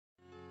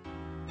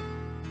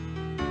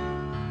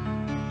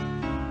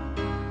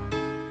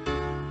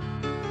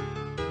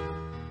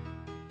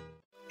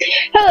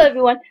Hello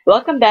everyone,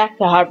 welcome back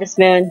to Harvest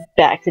Moon,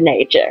 Back to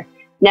Nature.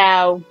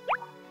 Now,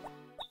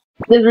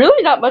 there's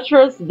really not much for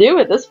us to do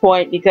at this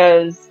point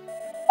because,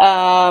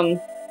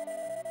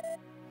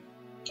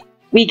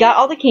 we got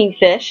all the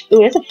kingfish. Ooh,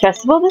 there's a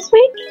festival this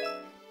week?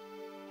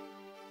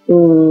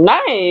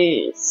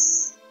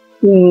 Nice!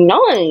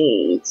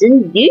 Nice,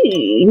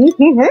 indeed!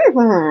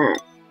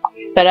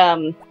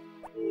 But,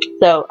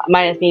 so,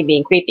 minus me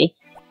being creepy.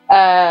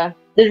 There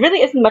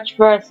really isn't much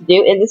for us to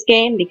do in this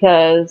game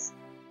because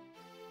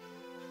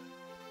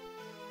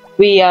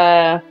we,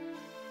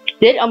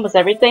 did almost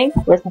everything.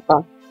 Where's my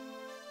phone?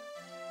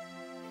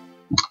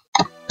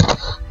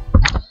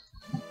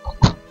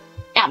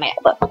 Oh man,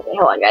 hold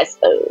on guys.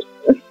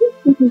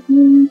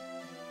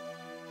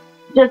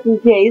 Just in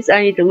case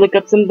I need to look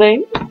up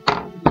something.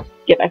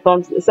 Get my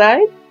phone to the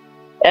side.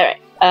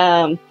 Alright,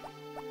 what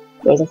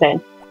was I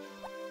saying?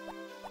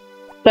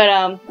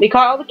 But, we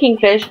caught all the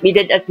kingfish. We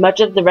did as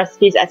much of the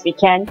recipes as we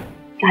can.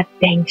 God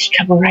dang,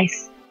 trouble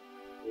rice.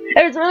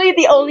 It was really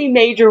the only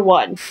major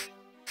one.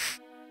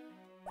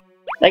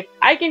 Like,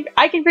 I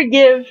can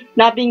forgive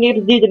not being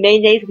able to do the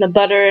mayonnaise and the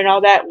butter and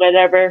all that,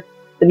 whatever.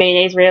 The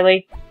mayonnaise,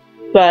 really.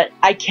 But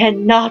I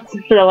cannot,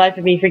 for the life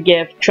of me,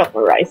 forgive truffle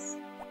rice.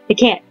 I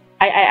can't.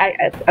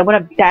 I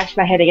want to bash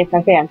my head against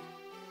my fan.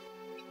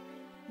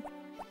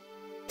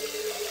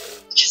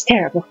 It's just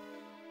terrible.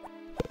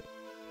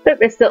 But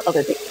there's still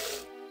other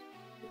things.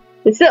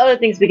 There's still other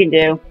things we can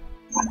do.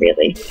 Not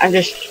really. I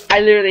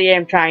literally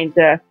am trying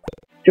to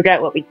figure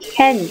out what we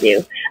can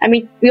do. I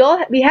mean,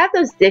 we have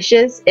those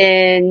dishes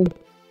in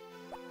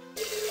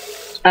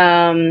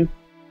our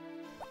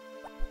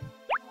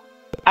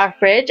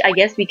fridge. I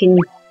guess we can,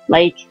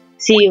 like,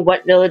 see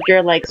what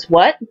villager likes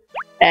what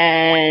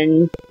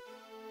and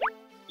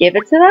give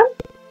it to them,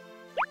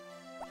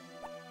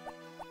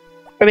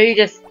 or maybe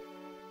just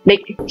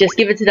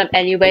give it to them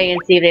anyway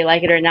and see if they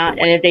like it or not.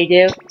 And if they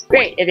do,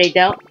 great. If they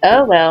don't,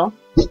 oh well.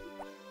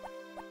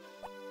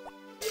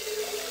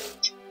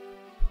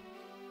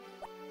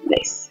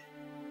 Nice.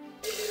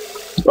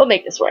 We'll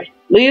make this work.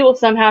 We will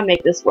somehow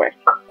make this work.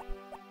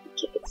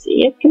 Okay, let's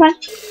see it. Come on.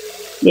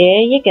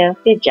 There you go.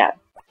 Good job.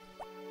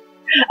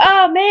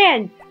 Oh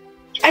man!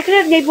 I could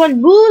have made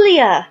one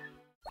Mulia!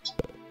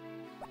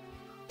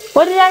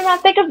 What did I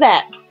not think of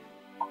that?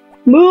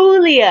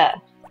 Mulia!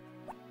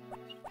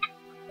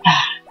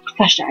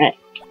 Gosh darn it.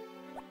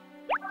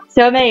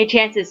 So many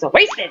chances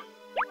wasted!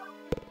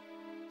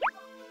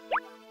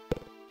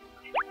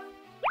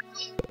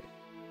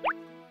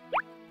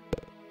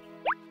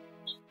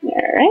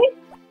 Alright.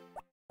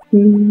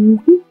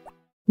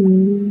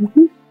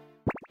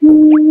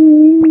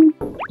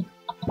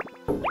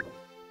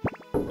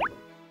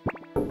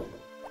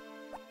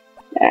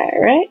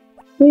 Alright.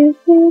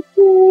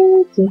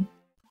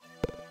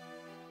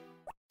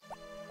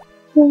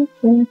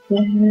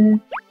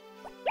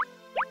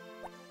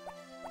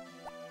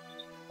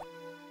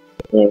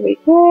 There we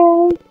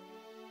go.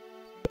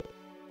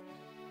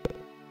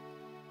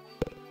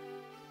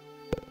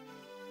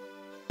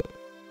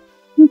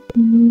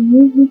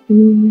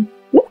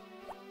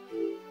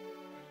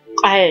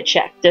 I had to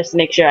check just to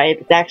make sure I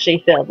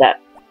actually filled up,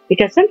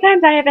 because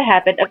sometimes I have a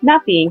habit of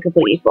not being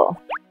completely full.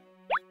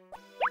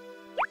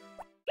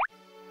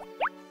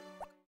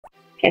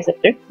 Can I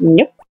slip through?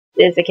 Nope.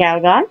 Is the cow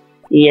gone?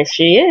 Yes,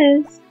 she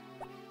is.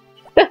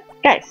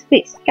 Guys,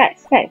 please,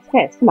 guys, come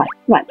on,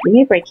 give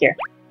me a break here.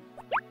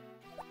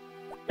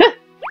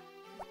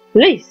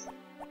 Please.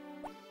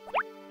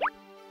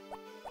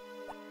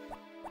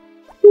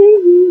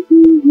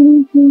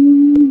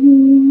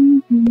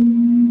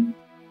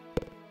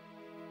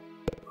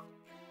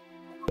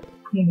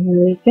 Here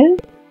we go.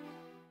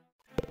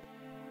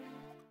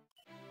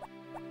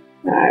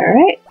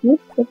 Alright,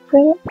 let's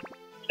go.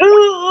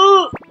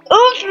 Ooh!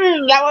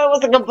 That one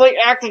was a complete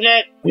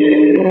accident!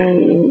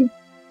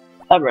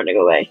 I'm running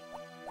away.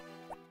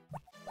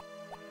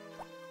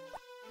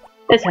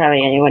 There's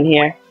hardly anyone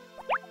here.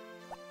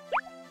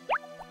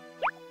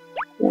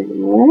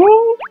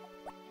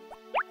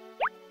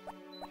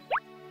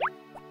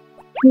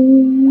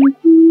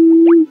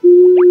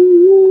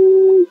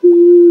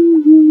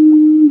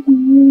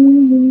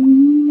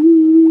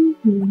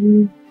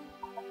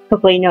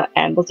 Hopefully no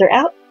animals are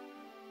out.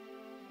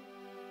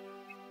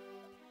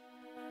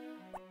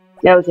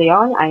 That was a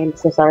yawn. I am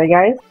so sorry,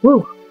 guys.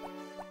 Woo.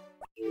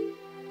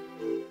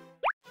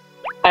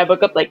 I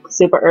woke up like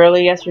super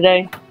early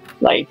yesterday.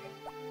 Like,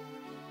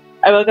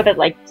 I woke up at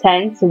like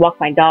 10 to walk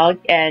my dog,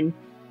 and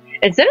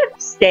instead of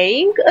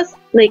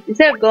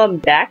going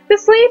back to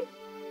sleep,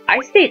 I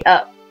stayed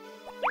up.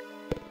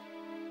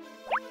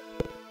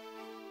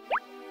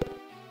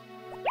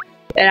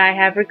 And I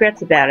have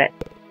regrets about it.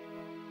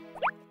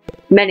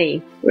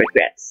 Many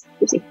regrets.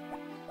 Oopsie.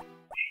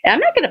 And I'm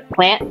not gonna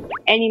plant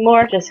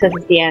anymore just because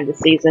it's the end of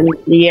the season,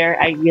 the year.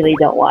 I really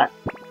don't want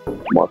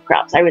more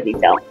crops. I really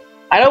don't.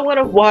 I don't want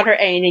to water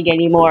anything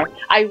anymore.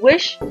 I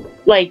wish,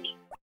 like,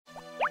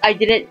 I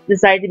didn't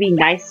decide to be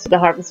nice to the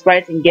harvest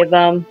sprites and give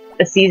them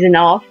a season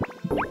off.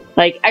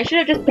 Like, I should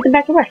have just put them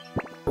back to work.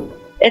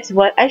 It's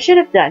what I should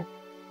have done.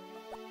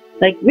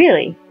 Like,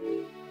 really.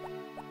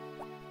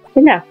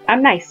 But no,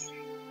 I'm nice.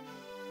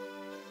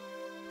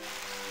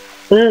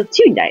 A little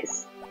too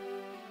nice.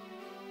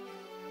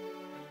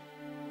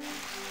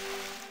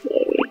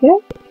 There we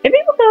go. Maybe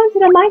we'll go into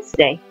the mines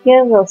today. Get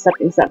a little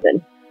something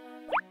something.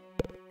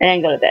 And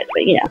then go to bed,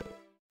 but you know.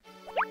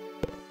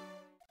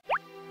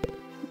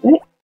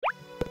 Right.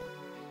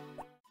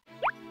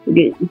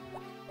 Good.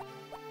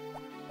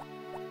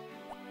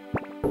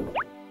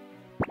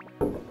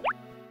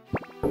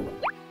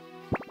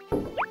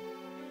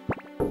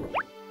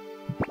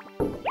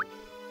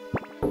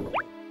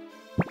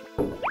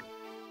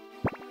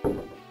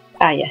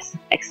 Ah, yes.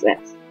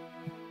 Excellent.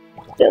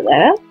 Fill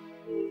that up.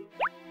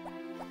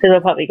 Because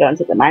we'll probably go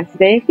into the mines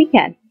today if we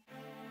can.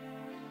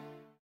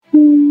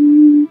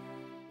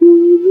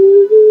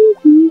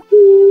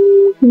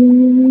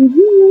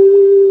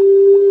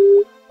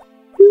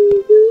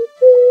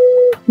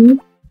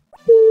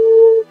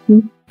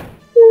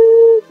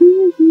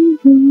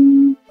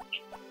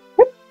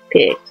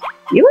 Pick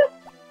you up.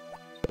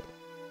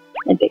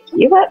 And pick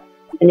you up.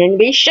 And then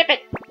we ship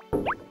it.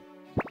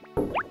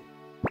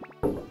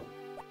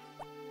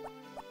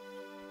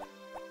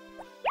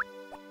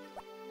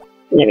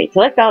 And then we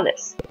collect all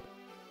this.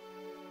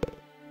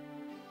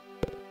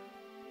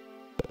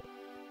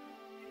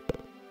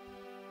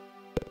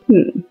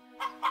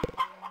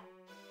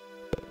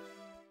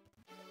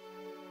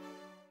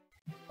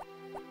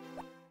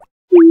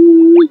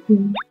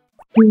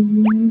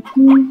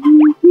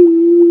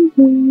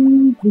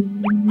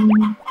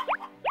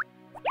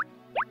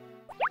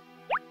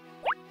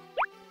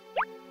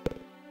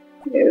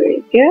 There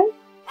we go.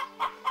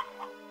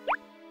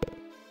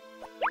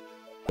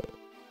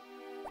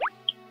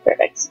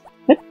 Perfect.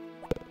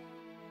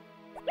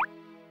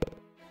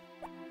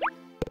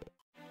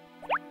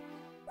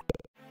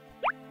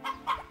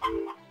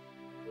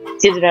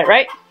 Seems about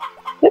right.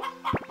 Yep.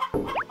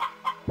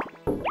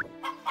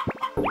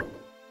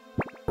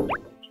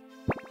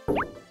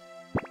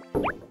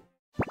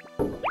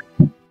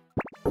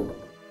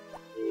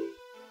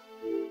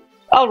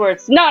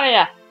 Onwards,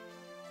 Narnia!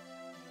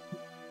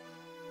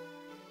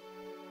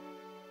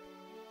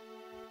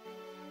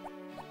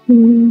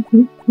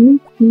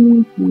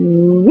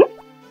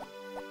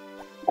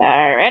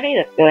 Alrighty,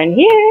 let's go in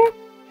here.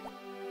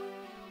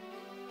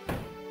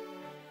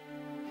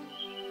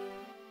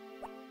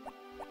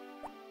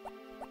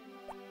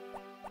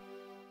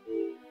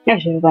 I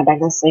should have gone back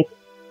to sleep.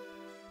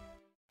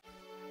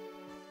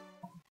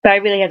 But I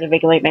really have to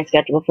regulate my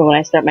schedule for when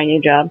I start my new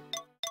job.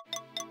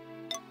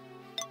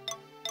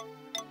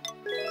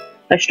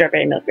 A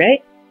strawberry milk,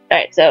 right?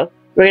 Alright, so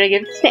we're gonna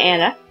give this to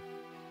Anna.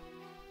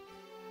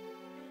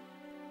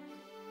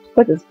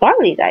 What does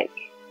barley like?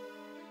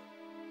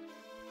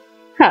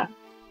 Huh.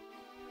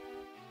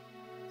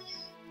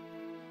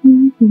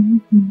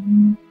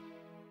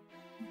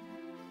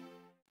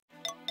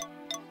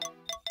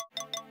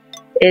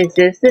 Is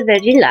this the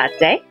veggie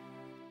latte?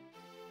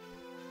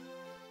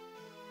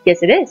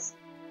 Yes, it is.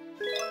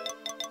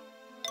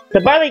 So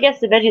barley gets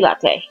the veggie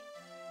latte.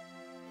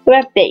 We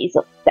have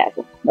basil,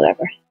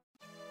 whatever.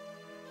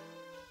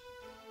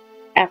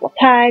 Apple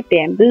pie,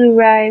 bamboo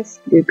rice,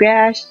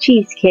 bluegrass,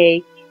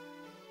 cheesecake.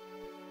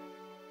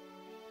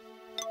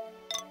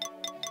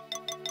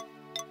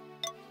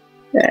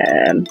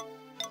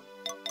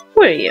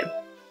 What are you?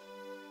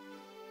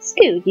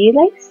 Stew. Do you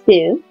like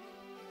stew?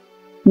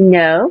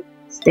 No.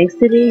 Stinks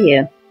to be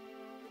you.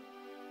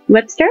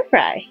 What stir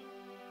fry?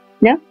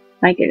 No?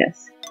 My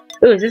goodness.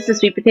 Ooh, is this a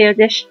sweet potato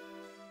dish?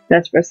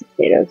 That's roasted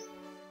potatoes.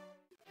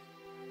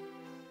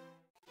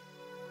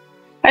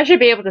 I should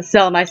be able to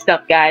sell my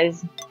stuff,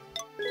 guys.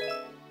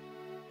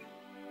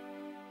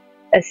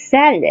 A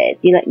salad.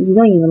 You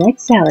don't even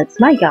like salads.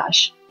 My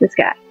gosh. This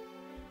guy.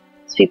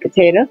 Sweet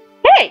potato.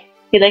 Hey!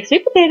 He likes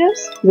sweet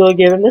potatoes. We'll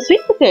give him the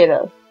sweet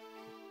potato.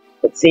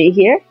 Let's see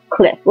here.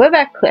 Cliff. What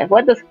about Cliff?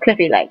 What does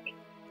Cliffy like?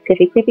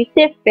 Cliffy, Cliffy,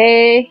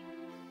 Cliffy.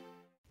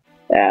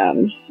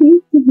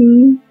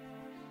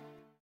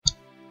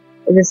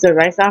 Is this a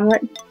rice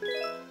omelet?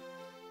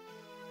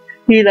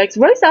 He likes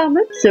rice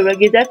omelet, so we'll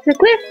give that to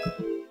Cliff.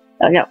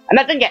 Oh no, I'm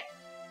not done yet.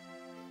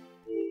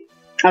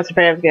 I was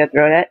afraid I was gonna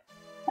throw that.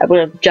 I would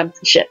have jumped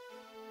the ship.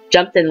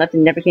 Jumped and left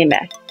and never came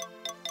back.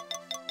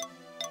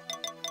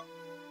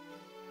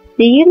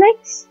 Do you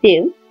like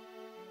stew?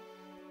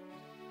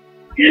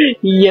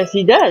 Yes,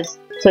 he does.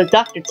 So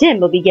Dr. Tim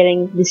will be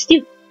getting the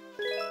stew.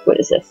 What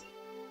is this?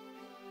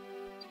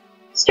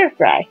 Stir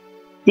fry.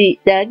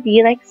 Doug, do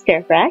you like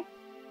stir fry?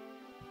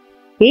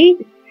 He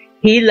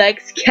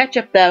likes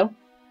ketchup though.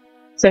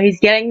 So he's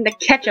getting the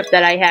ketchup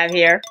that I have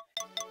here.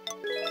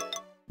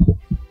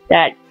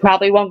 That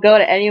probably won't go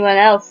to anyone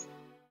else.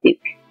 Duke.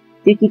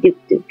 Dookie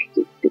Duke, Duke,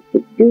 Duke, Duke,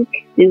 Duke, Duke,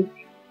 Duke.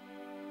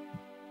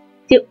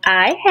 Do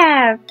I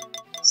have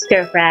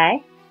stir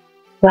fry?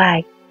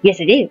 Why,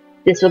 yes I do.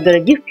 This will go to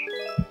Duke.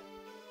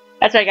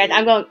 That's right, guys.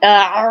 I'm going.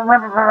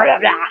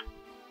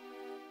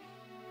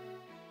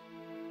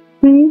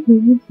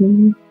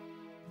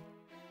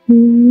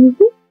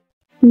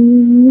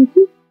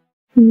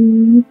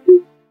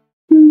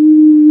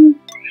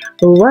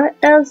 What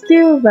else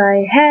do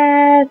I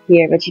have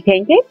here? Veggie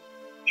pancake?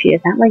 She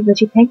does not like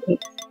veggie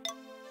pancakes.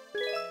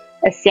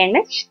 A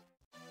sandwich?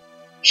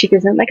 She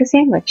doesn't like a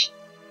sandwich.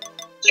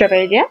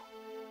 Strawberry jam?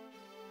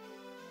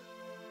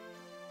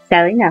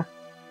 Sadly, no.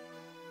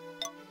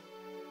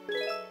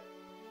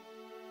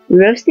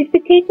 Roasted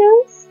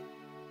potatoes?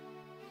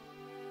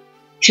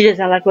 She does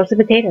not like roasted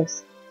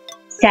potatoes.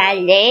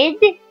 Salad?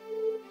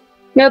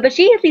 No, but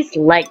she at least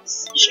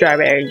likes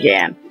strawberry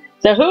jam.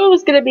 So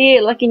who's gonna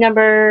be lucky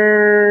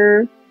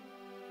number?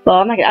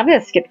 Well, I'm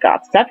gonna skip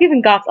Gots. I've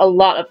given Gots a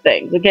lot of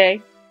things, okay?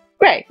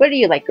 Gray, what do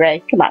you like,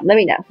 Gray? Come on, let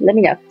me know. Let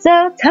me know.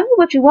 So tell me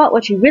what you want,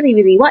 what you really,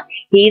 really want.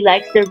 He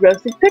likes the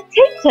roasted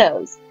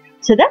potatoes.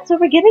 So that's what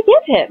we're gonna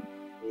give him.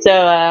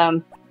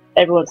 So,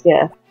 everyone's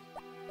gonna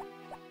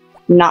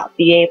not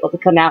be able to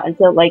come out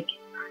until like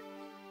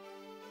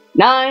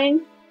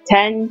 9,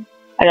 10,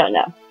 I don't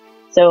know.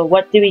 So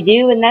what do we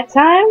do in that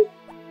time?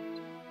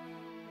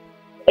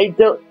 I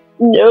don't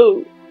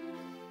know.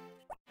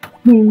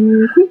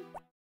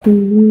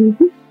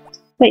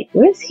 Wait,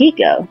 where does he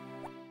go?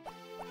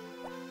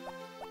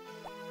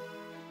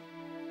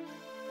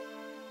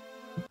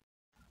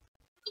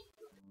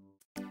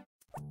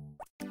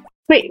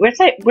 Wait, where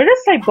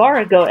does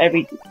Saibara go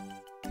every...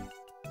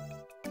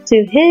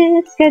 To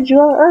his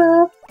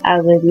schedule,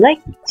 I would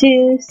like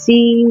to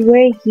see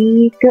where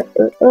he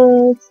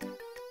goes.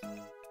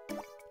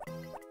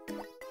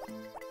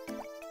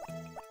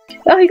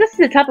 Oh, he goes to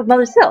the top of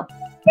Mother's Hill.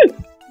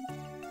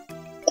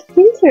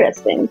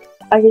 Interesting.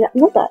 I did not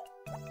know that.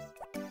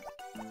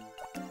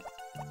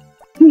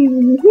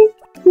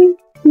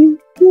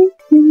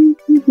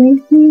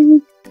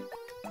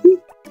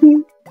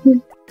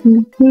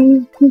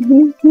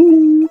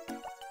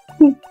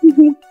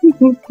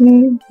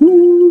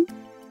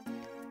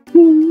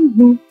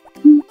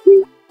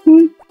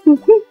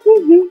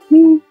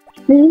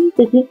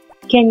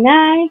 Can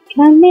I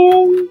come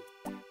in?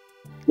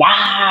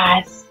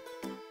 Yes!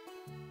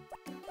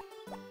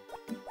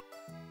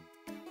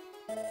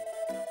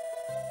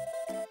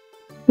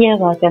 You're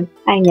welcome.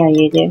 I know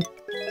you do.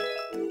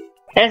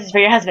 This is for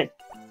your husband.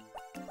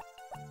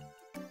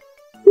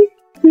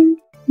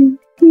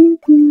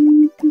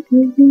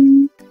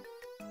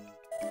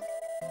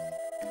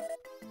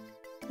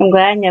 I'm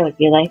glad I know what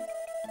you like.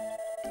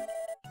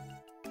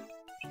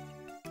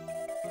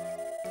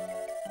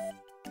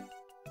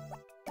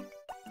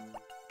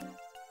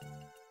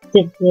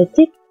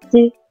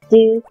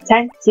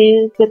 Time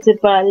to go to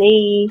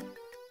Bali.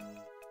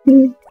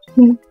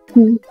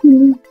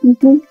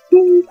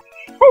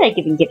 I like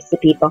giving gifts to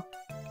people.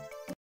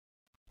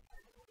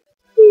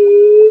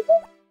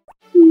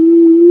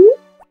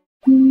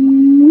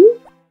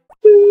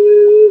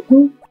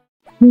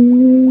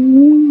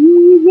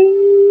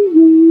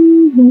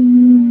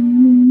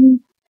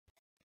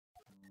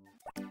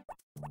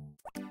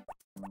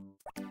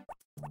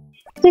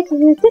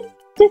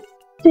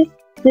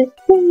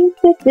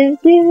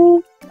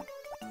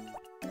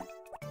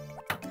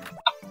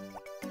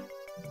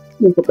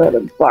 We will go to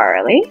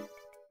Barley.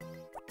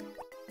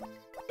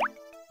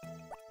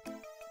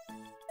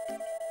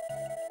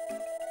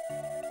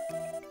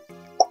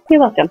 You're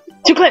welcome.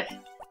 To Cliff!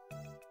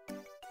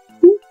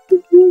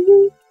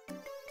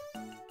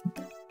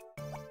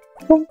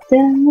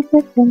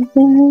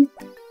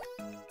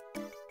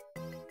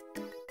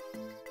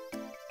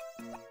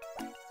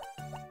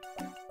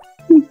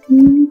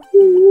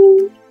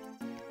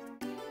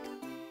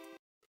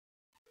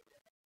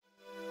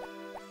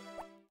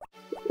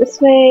 This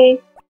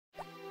way.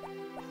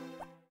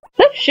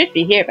 Cliff should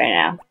be here by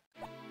now.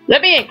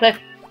 Let me in, Cliff!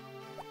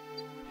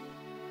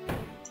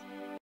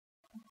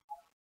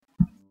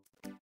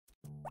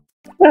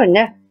 Oh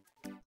no.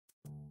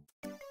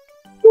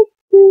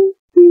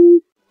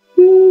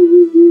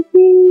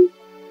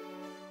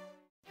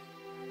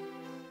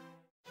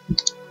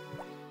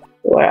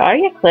 Where are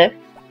you, Cliff?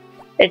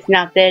 It's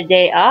not their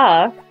day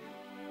off.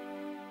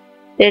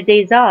 Their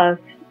days off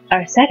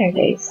are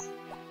Saturdays.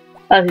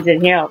 Oh, he's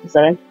in here all of a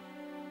sudden.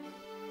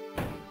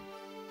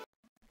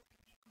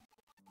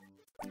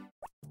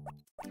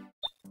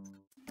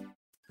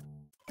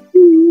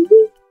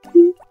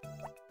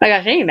 My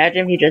gosh, can you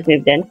imagine if he just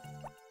moved in?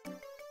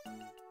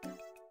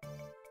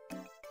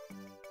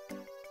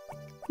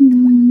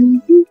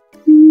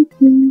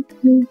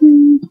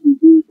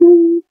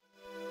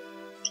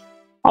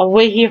 I'll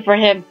wait here for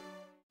him.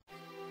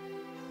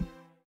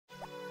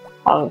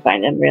 I'll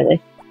find him,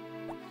 really.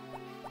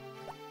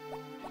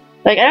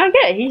 Like, I don't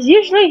get it. He's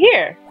usually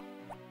here.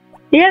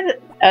 He hasn't...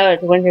 Oh,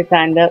 it's winter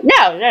time, though.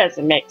 No, that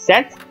doesn't make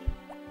sense.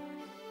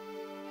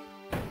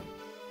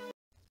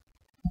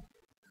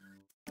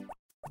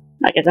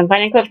 I guess I'm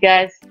finding Cliff,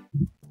 guys.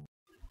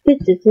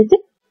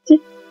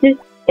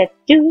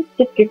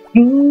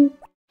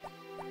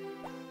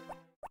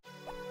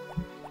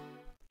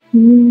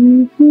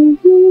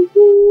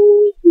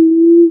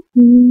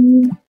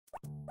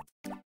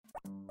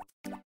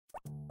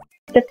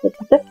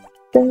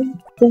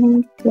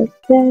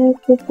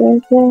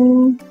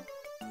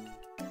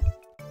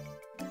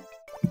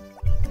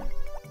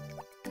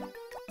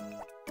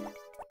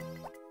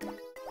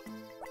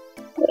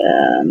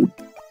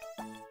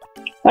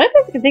 One of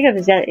the things I can think of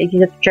is that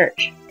he's at the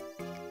church.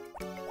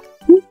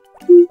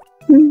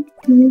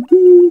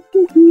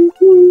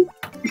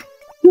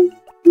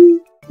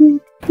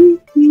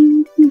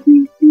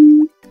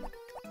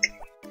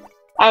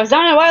 I was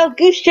on a wild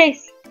goose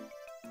chase.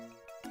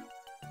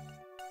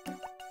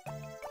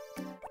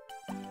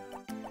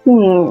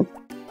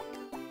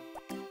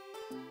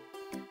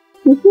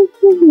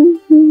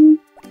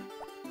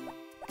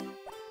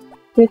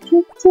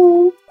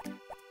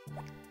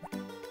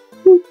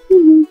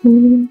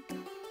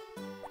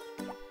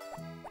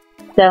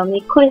 Tell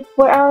me, Cliff,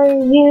 where are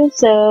you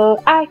so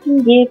I can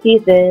give you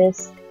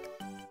this?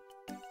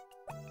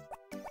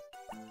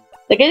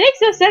 Like, it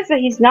makes no sense that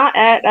he's not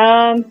at,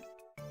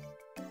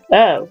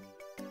 Oh.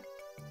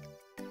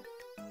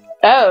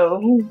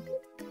 Oh.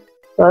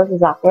 Well, this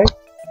is awkward.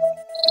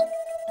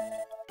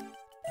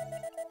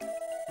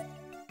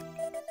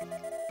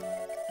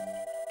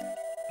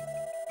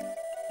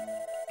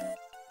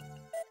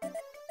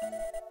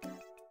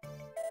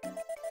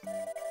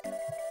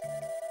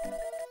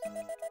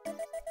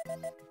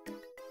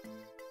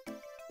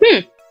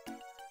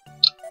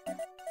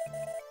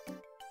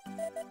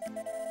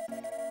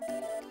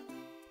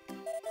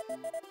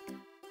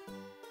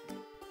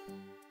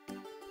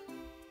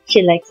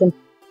 She likes him.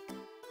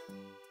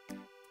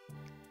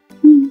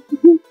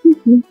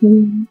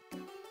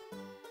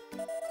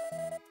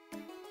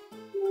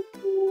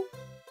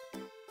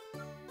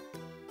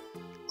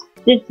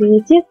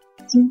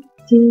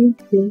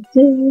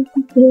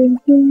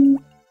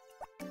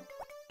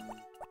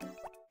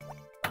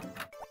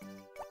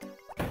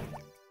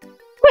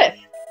 Cliff!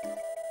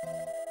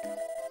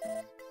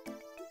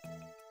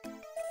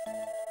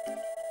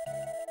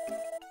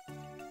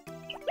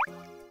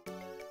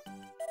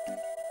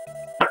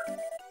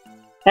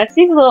 That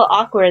seems a little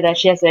awkward that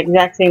she has the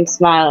exact same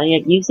smile, and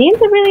yet you seem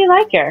to really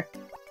like her.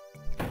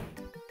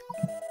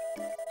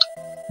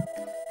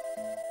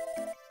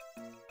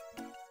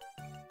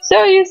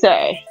 So you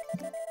say.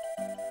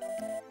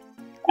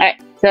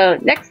 Alright, so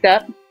next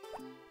up.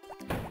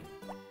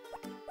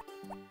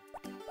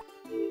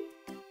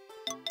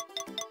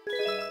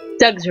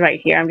 Doug's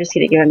right here. I'm just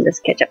gonna give him this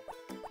ketchup.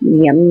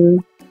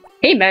 Yum.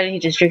 Can you imagine he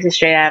just drinks it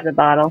straight out of the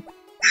bottle?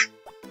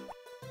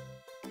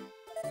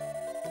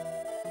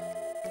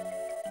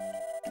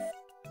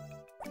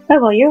 Oh,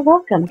 well, you're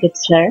welcome, good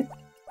sir.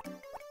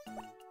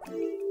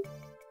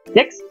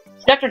 Next,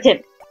 Dr.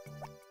 Tim.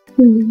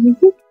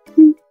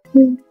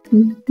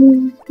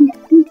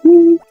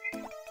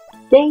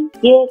 Dang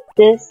it,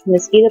 this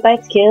mosquito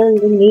bite's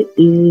killing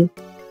me.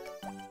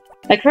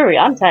 Like, for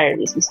real, I'm tired of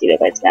these mosquito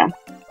bites now.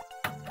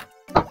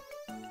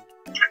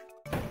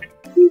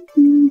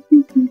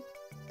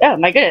 Oh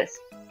my goodness.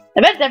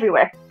 The bed's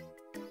everywhere.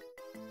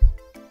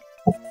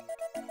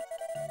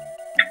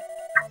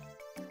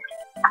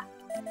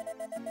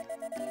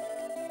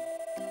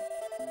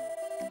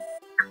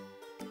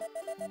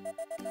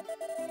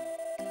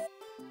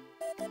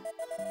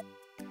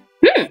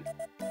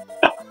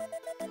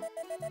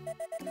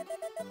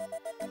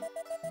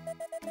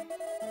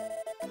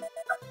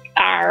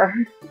 Arr.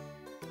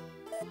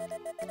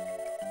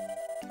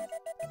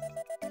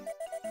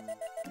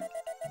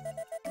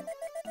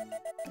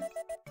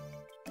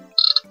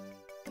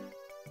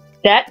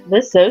 That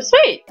was so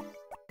sweet.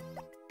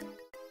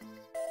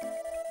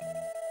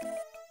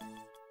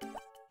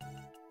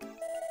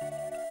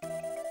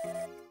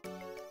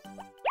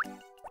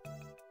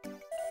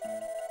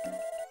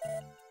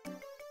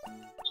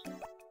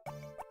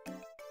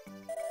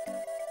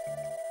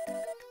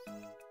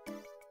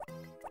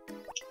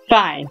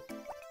 Fine.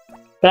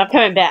 But I'm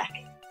coming back.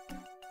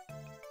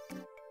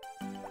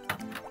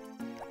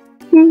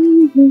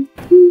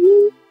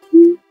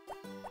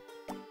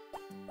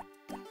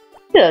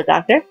 Hello,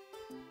 Doctor.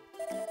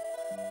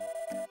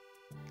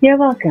 You're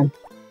welcome.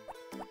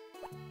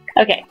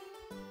 Okay,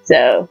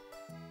 so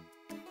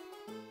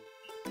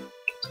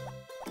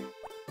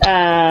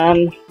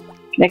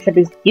next up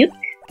is Duke.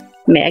 I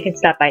mean, I can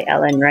stop by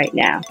Ellen right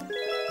now.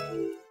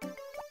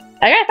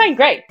 I gotta find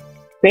Gray.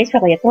 Gray's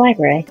probably at the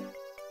library.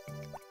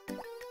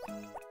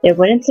 It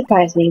wouldn't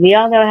surprise me. We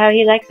all know how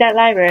he likes that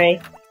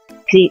library.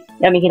 He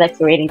likes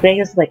the reading, but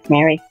he also likes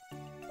Mary.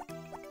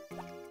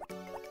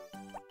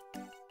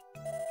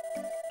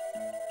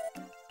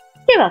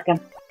 You're welcome.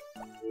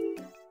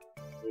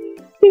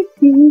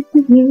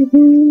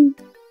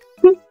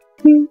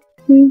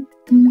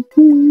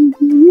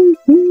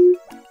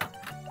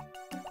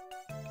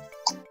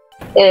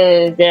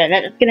 Is there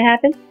nothing that's gonna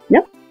happen?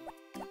 Nope.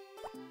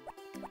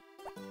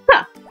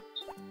 Huh.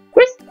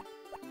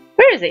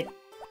 Where is he?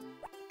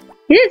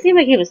 He didn't seem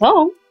like he was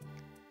home.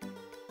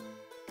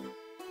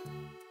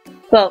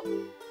 Well,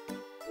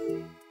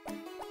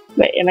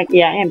 wait,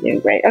 yeah, I am doing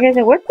great. Okay,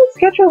 so what's the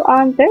schedule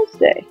on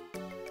Thursday?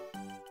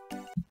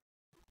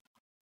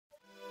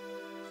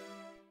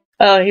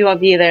 Oh, he won't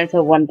be there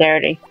until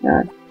 1:30.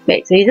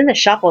 Wait, so he's in the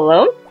shop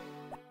alone?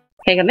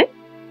 Can I come in?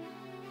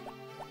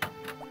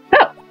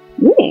 Oh,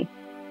 me.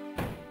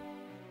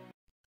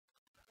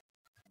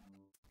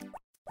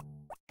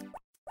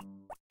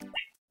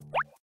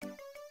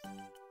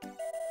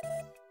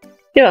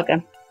 You're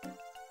welcome.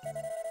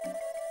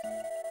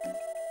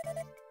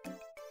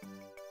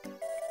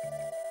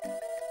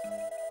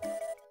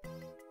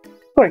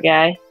 Poor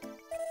guy.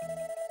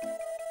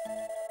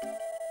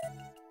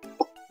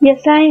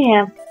 Yes, I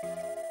am.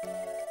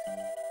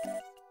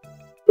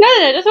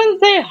 Nothing, I just wanted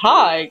to say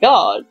hi,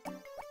 God.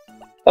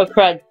 Oh,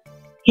 crud.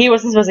 He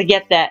wasn't supposed to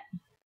get that.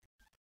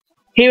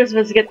 He was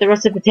supposed to get the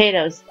roasted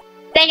potatoes.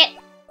 Dang it!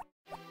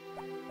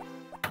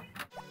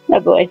 Oh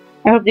boy.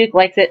 I hope Duke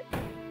likes it.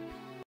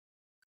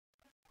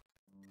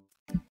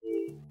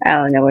 I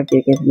don't know what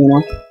Duke is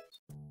anymore.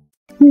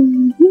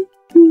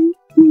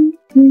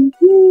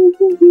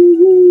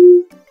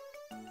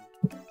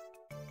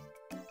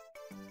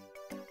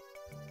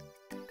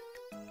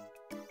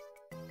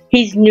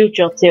 He's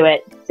neutral to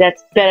it.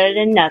 That's better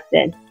than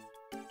nothing.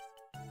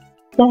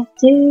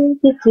 Dookie!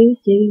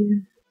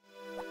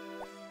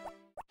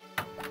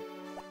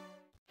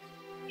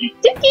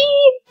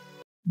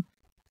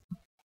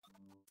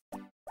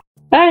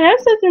 I have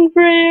something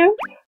for you.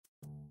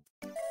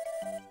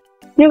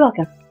 You're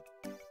welcome.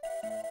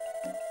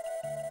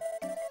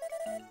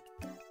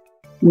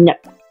 No,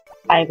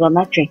 I will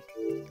not drink.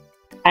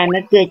 I'm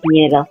a good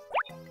noodle.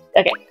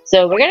 Okay,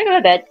 so we're gonna go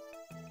to bed.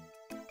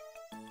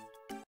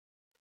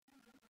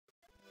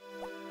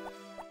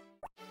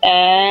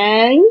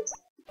 And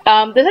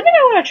there's something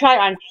I want to try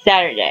on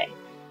Saturday,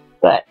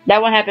 but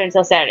that won't happen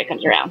until Saturday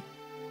comes around.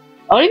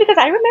 Only because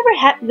I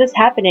remember this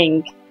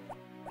happening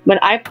when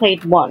I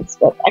played once,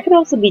 but I could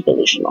also be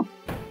delusional.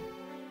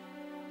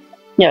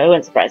 No, it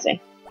wouldn't surprise me.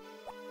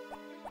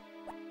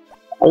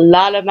 A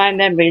lot of my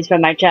memories from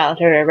my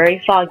childhood are very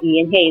foggy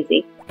and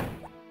hazy.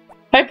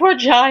 My poor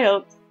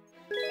child.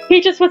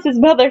 He just was his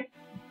mother.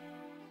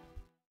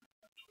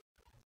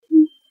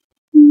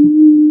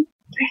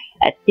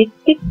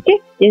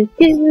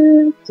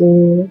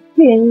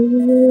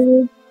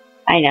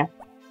 I know.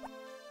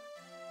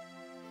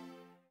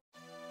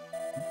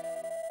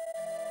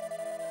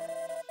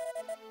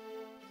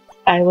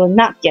 I will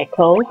not get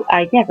cold.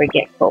 I never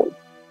get cold.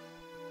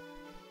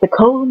 The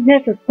cold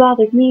never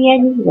bothered me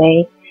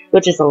anyway.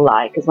 Which is a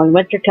lie, because when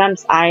winter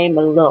comes, I am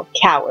a little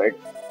coward.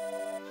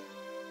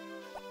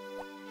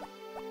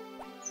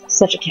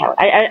 Such a coward.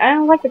 I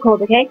don't like the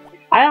cold, okay?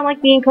 I don't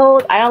like being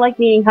cold. I don't like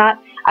being hot.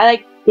 I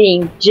like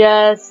being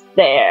just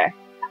there.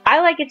 I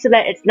like it so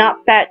that it's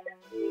not that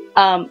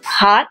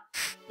hot,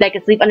 that I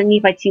can sleep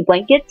underneath my 2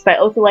 blankets, but I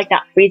also like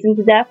not freezing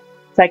to death,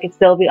 so I can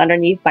still be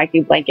underneath my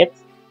 2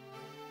 blankets.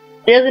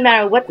 It doesn't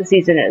matter what the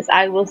season is.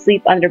 I will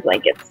sleep under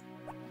blankets.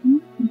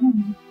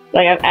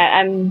 Like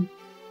I'm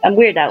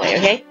weird that way,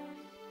 okay?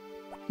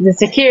 The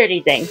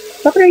security thing.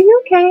 But are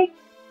you okay?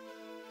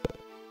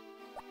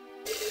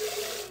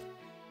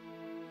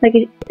 Like,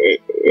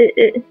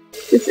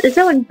 is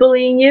someone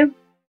bullying you?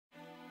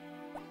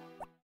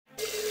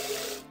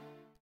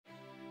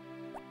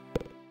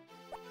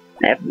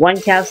 I have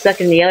one cow stuck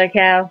in the other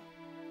cow.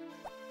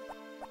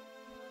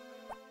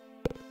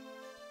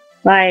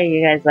 Why are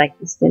you guys like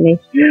this to me?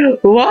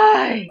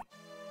 Why?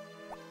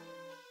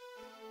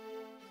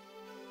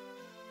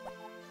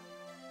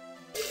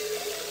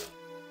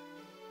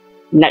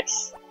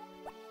 Nice.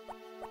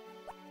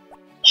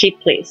 Sheep,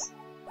 please.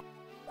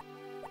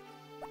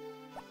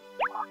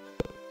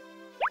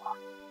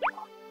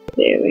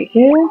 There we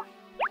go.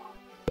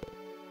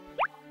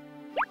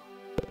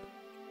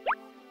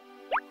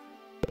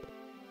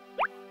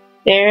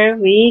 There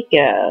we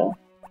go.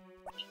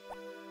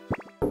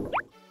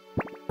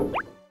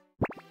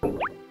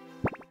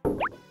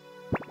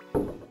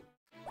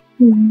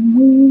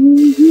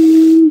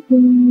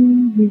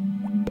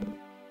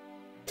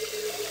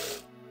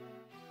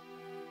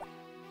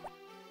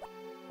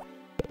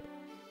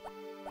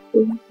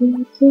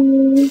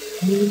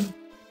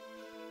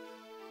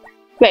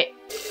 Wait.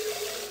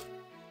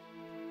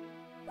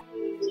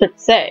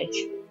 Let's say,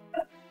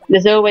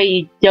 there's no way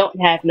you don't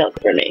have milk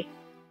for me.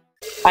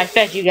 I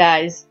fed you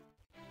guys.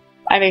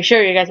 I made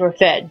sure you guys were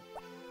fed.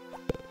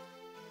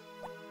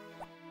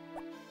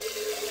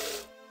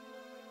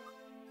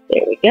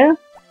 There we go.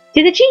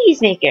 To the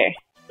cheese maker.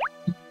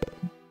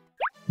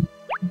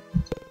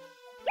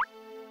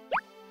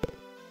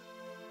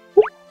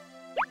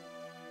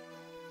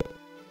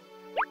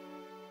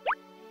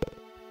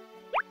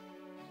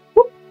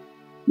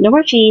 No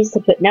more cheese to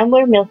put, no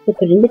more milk to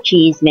put in the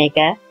cheese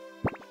maker.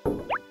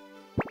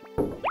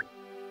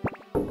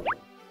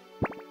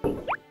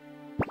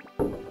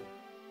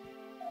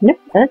 Nope,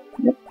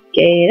 nope,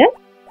 get up.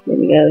 There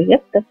we go.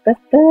 Yep.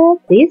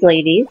 Please,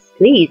 ladies,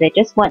 please. I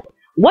just want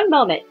 1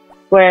 moment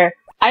where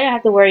I don't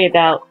have to worry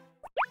about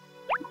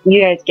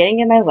you guys getting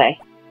in my way.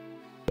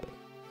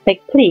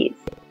 Like, please.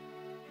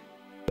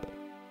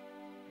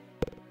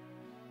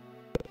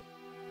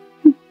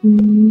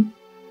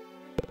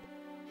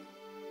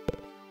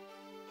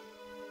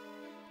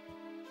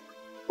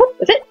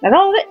 That's it. That's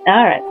all of it.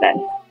 Alright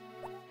then.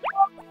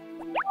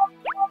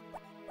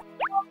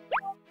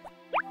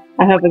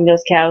 I'm hoping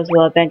those cows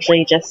will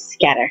eventually just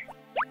scatter.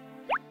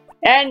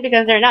 And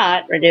because they're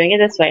not, we're doing it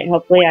this way, and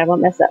hopefully I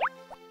won't mess up.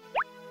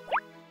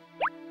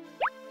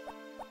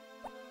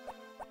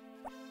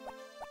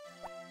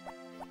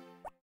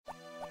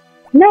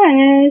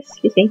 Nice.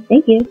 Excuse me.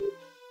 Thank you.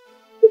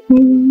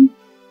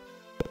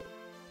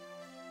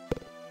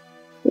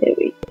 There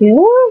we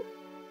go.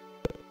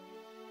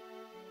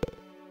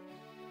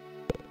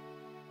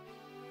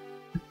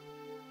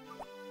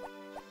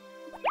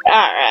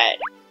 Alright.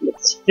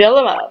 Let's fill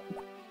them up.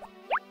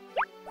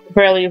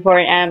 Preferably before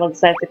an animal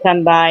decides to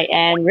come by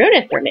and ruin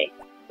it for me.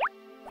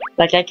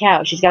 Like that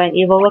cow. She's got an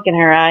evil look in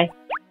her eye.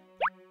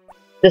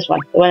 This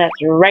one. The one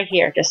that's right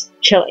here. Just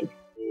chilling.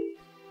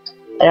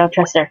 I don't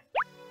trust her.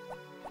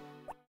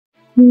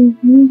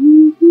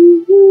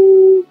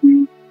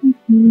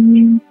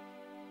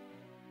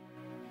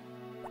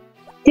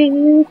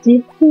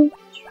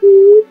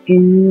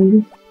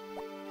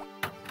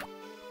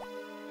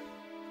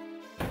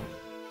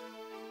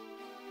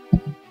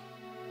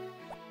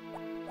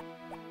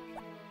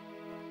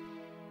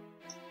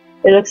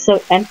 It looks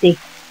so empty.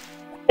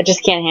 I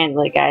just can't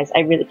handle it, guys.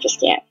 I really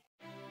just can't.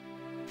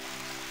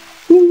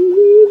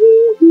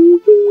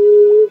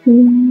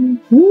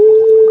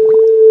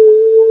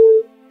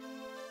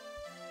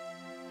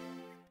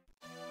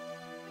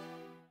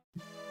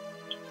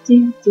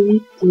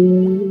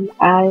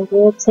 I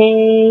will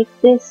take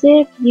this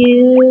if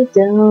you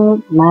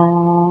don't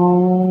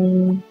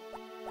mind.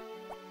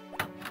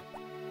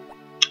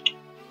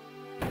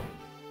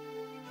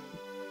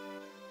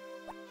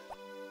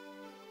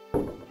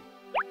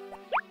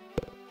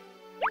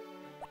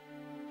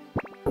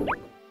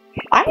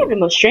 I have the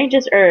most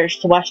strangest urge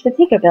to watch the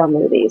Tinkerbell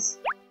movies.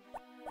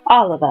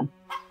 All of them.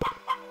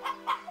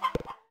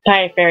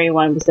 Pirate Fairy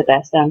one was the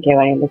best, I don't care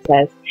what anyone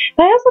says.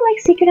 But I also like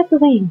Secret of the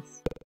Wings.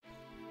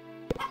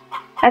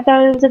 I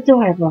thought it was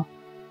adorable.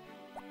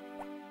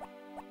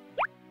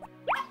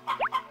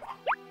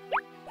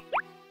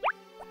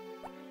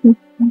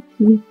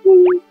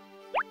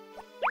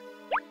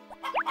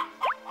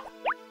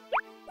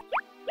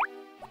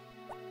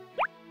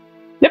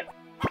 Yep.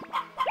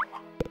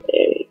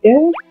 There you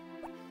go.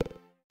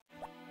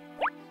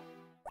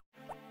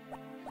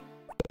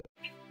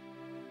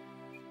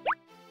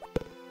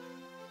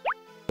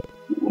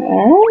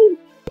 Alright.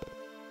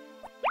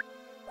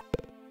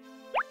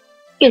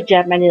 Good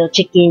job, my little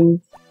chickens.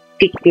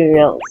 Good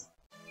girls.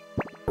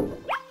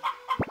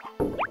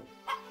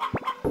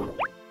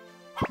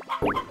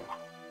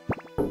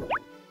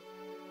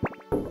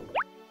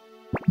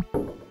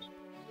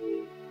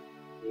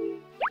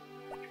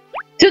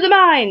 To the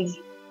mines!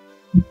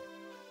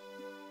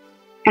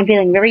 I'm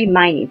feeling very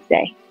miney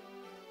today.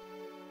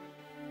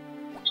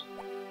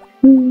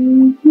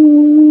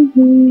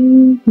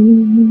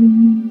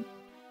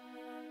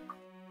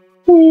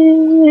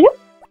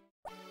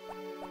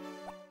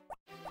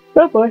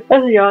 Oh boy,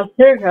 that's a yawn.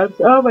 Here it comes.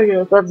 Oh my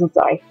goodness, I'm so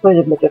sorry. I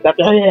didn't make it up.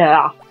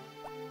 Yeah.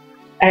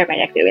 I hurt my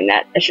neck doing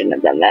that. I shouldn't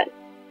have done that.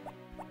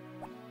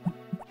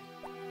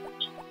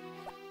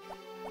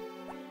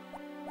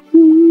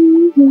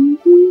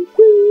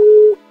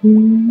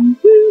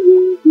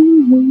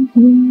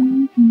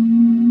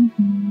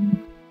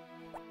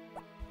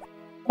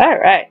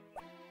 Alright.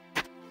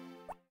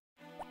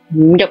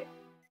 Nope.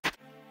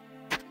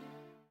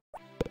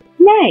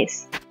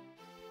 Nice.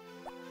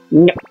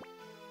 Nope.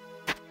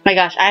 My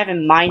gosh, I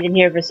haven't mined in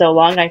here for so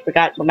long, I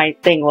forgot what my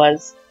thing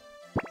was.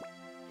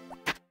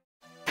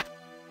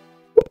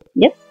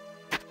 Yep.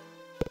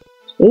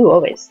 Ooh,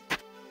 always.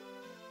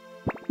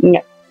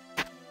 Yep.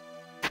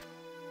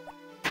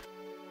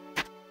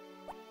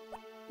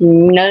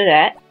 None of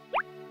that.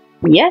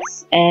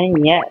 Yes,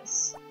 and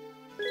yes.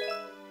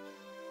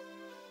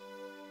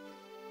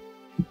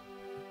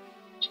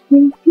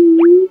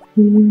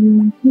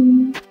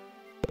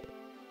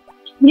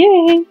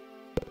 Yay!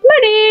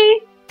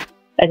 Money!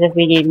 As if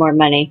we need more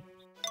money.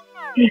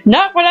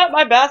 Not without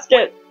my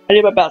basket! I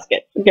need my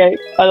basket, okay?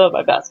 I love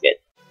my basket.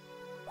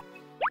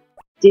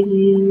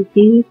 Ooh,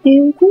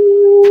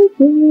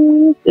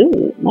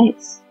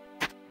 nice.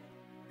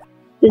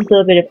 Just a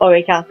little bit of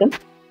orichalcum.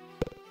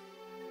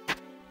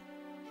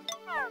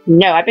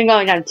 No, I've been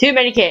going down too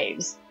many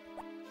caves.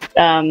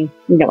 You know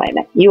what I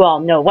meant. You all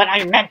know what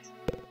I meant!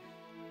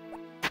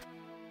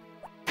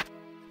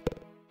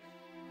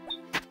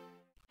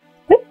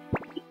 Oop,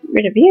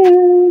 rid of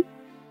you.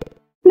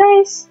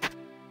 Nice.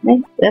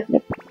 Nice. Yep,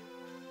 yep.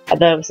 I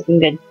thought it was something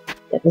good.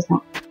 That was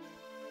not.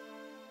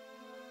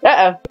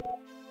 Uh-oh.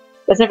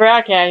 That's not for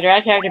our character.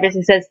 Our character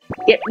basically says,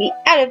 "Get me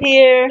out of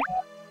here!"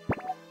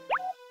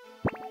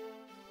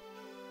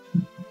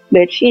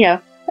 Which, you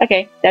know,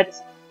 okay,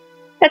 that's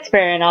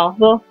fair and all.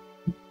 We'll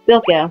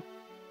go.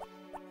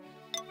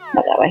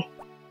 Not that way.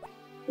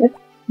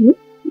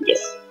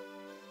 Yes.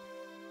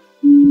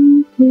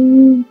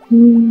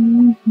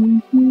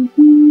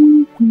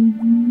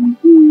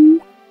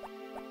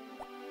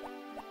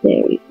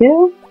 There we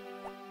go.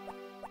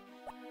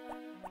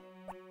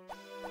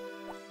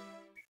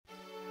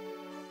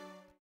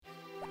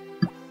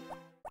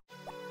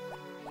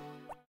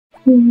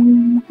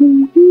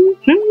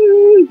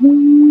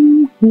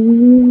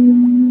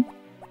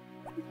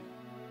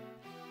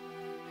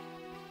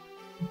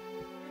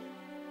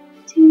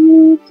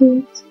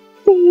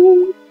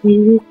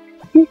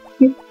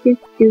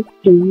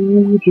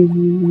 Alright.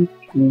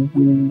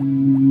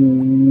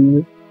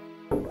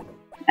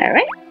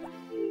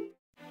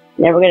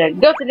 Then we're gonna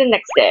go to the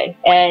next day.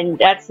 And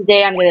that's the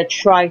day I'm gonna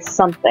try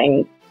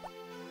something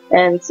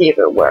and see if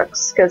it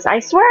works. Because I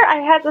swear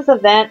I had this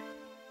event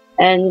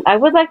and I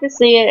would like to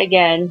see it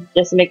again.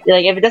 Just to make,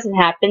 like, if it doesn't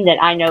happen, then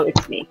I know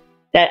it's me.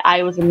 That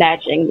I was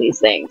imagining these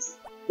things.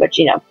 But,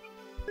 you know,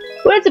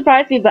 wouldn't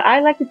surprise me, but I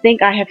like to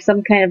think I have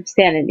some kind of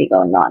sanity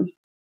going on.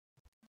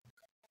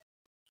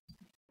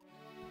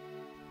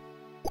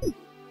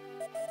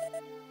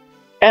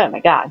 Oh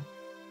my god.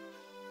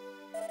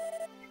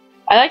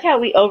 I like how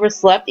we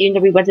overslept even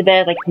though we went to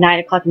bed at like 9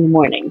 o'clock in the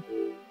morning.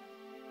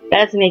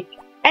 That doesn't make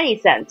any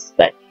sense,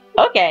 but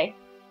okay.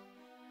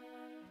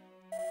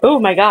 Oh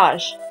my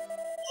gosh.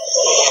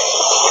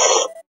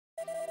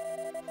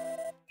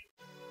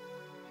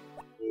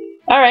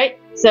 Alright,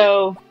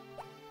 so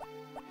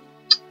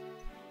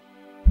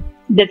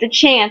there's a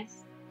chance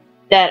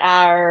that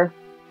our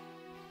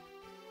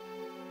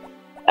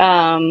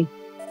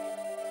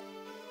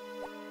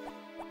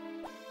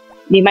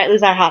we might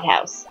lose our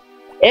hothouse.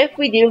 If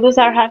we do lose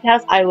our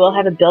hothouse, I will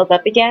have it built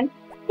up again,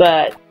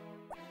 but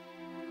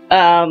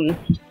that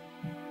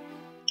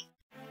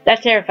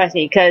terrifies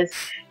me because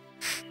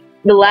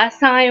the last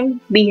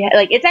time we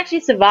like it's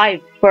actually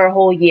survived for a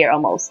whole year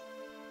almost.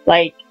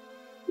 Like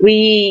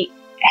we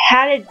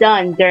had it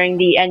done during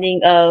the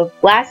ending of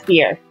last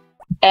year,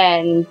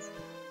 and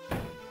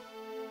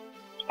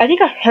I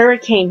think a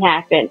hurricane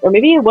happened, or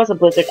maybe it was a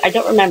blizzard. I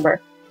don't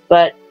remember,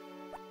 but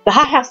the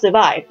hothouse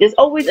survived. There's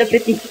always a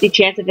 50-50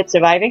 chance of it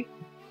surviving.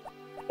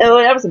 Oh,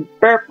 that was a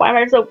burp. Why am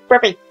I so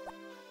burpy?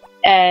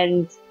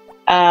 And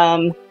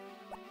I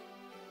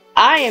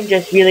am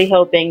just really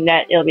hoping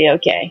that it'll be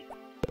okay.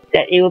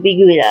 That it will be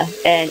Gouda,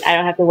 and I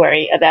don't have to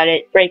worry about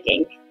it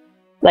breaking.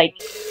 Like,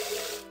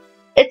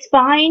 it's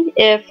fine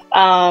if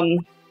I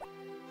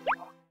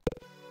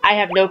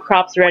have no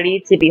crops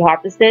ready to be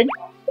harvested.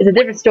 It's a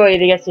different story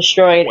if it gets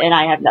destroyed and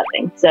I have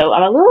nothing. So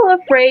I'm a little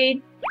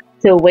afraid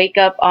to wake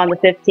up on the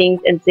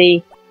 15th and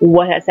see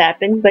what has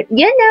happened. But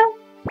you know,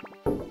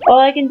 all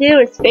I can do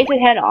is face it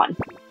head on.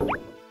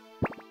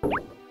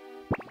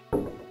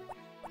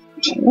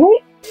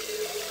 Alright.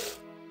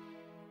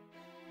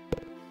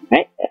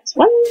 Alright, that's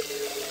one.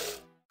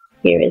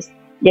 Here is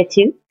the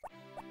two.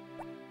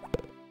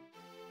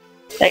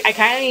 Like, I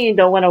kind of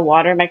don't want to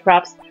water my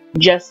crops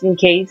just in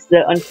case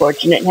the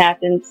unfortunate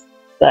happens.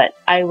 But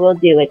I will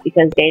do it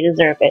because they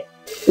deserve it.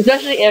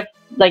 Especially if,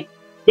 like,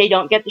 they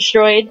don't get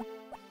destroyed.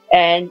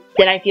 And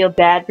then I feel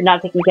bad for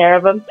not taking care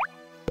of them.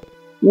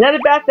 Not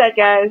about that,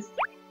 guys.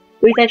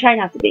 At least I try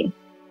not to be.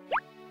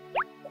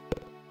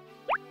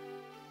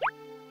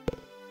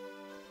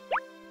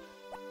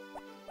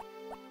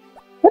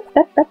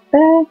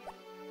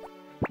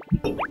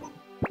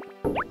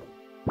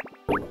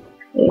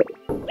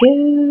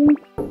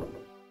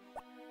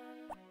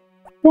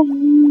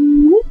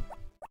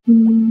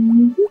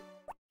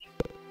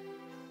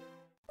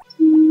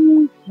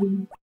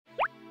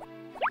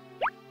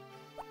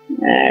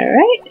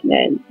 Alright, and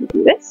then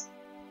do this,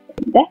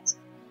 and that.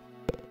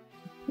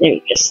 Then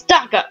we just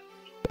stock up.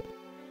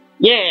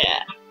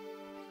 Yeah!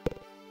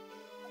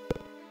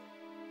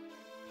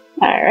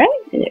 Alright,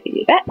 and then we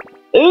do that.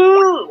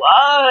 Ooh,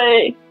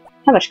 why?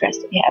 How much grass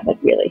do we have,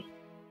 like, really?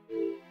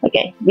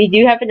 Okay, we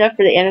do have enough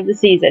for the end of the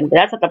season, but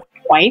that's not the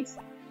point.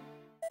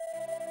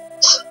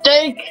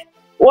 Steak!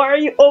 Why are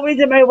you always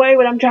in my way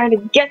when I'm trying to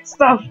get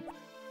stuff?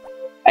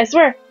 I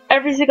swear,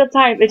 every single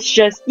time it's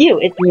just you.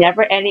 It's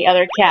never any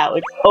other cow.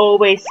 It's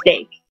always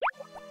Steak.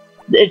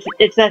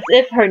 It's as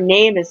if her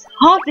name is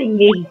haunting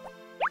me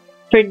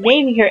for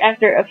naming her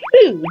after a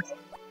food.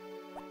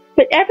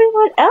 But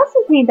everyone else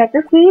is named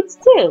after foods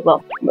too.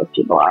 Well, most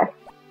people are.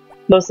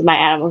 Most of my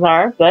animals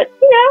are, but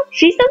you know,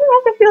 she doesn't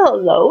have to feel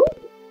alone.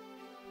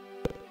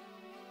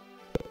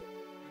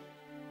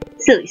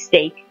 Silly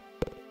Steak.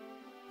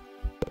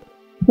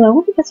 Well, I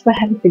wonder if that's what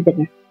I'm having for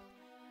dinner.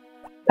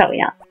 Probably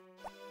not.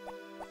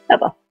 Oh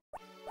well.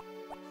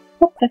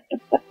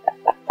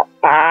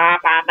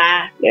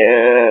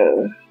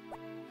 No.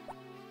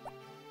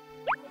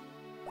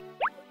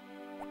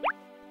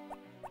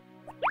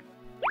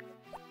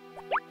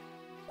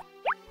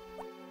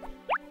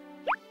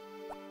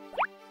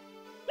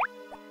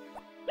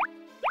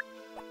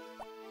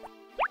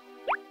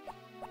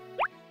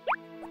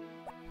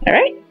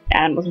 Alright,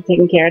 animals are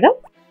taken care of.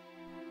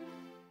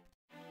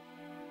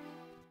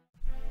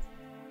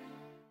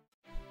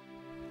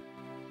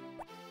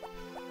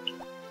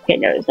 Okay,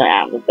 no, there's no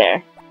animals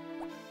there.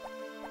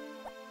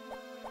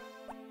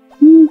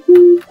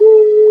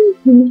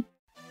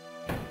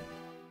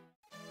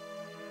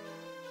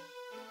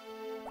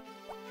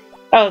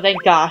 Oh,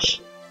 thank gosh.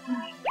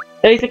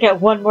 At least I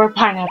get one more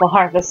pineapple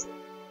harvest.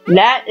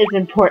 That is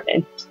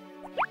important.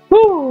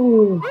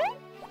 Woo!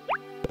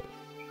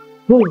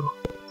 Woo!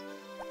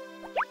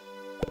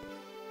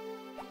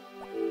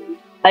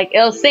 Like,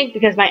 it'll sink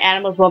because my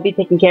animals won't be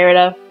taken care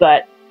of,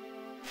 but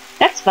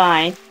that's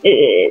fine.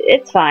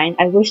 It's fine.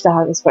 I wish the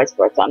harvest parts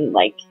worked on,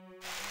 like,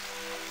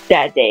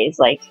 bad days,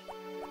 like...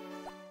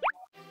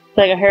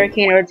 Like a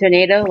hurricane or a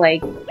tornado,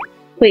 like,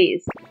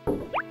 please.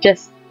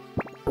 Just,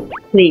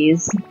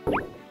 please.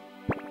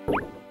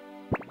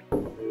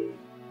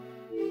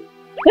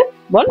 Yep,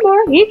 one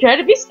more. He tried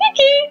to be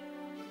sneaky!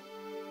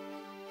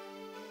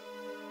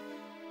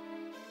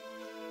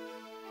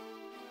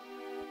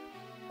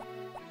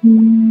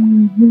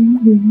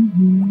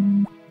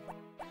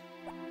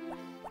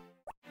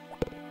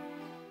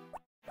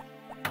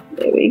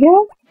 There we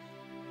go.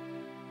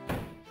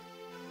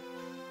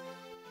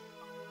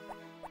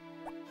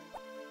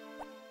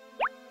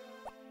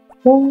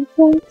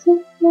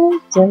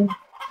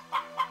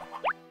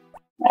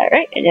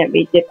 Alright, and then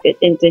we dip it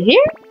into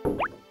here.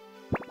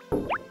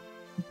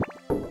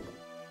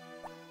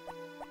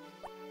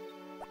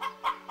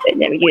 And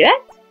then we do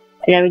that.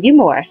 And then we do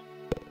more.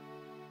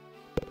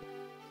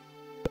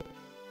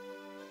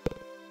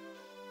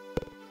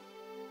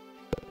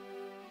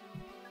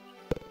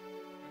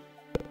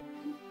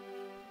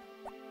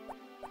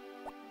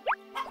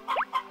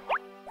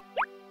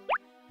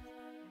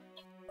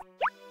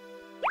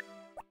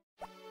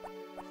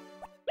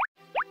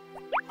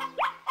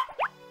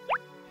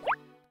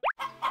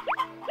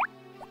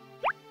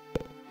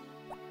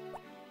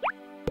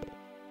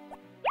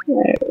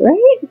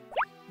 Alright.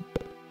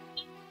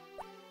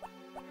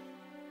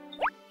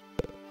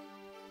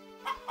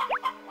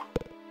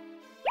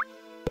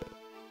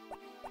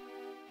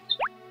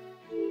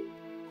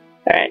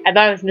 Alright, I thought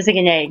I was missing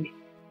an egg,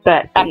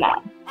 but I'm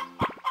not.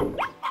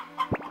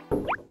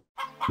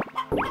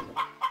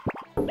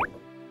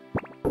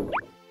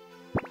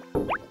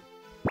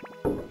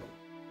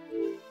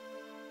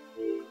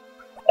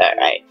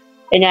 Alright.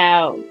 And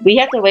now, we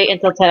have to wait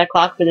until 10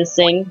 o'clock for this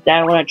thing that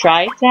I want to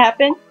try to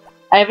happen.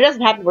 If it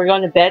doesn't happen, we're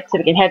going to bed so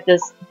we can head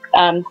this,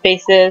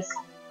 face this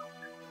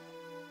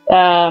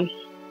event,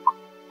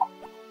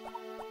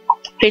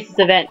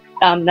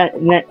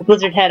 that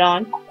Blizzard head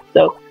on.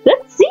 So,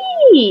 let's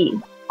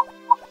see!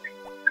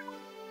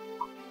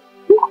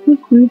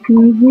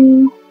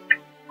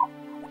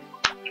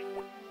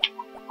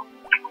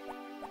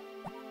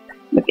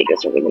 My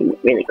fingers are really,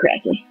 really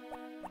cracky.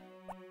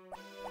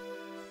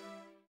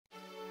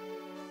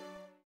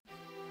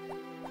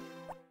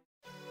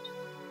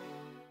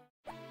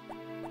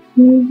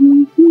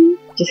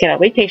 Just gotta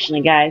wait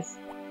patiently, guys.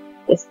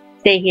 Just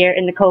stay here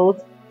in the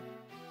cold.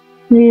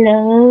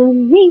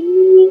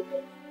 Lonely,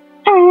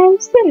 I'm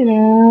so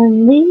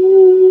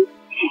lonely.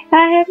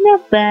 I have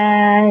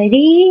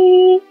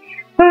nobody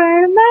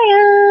for my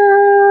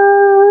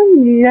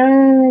own.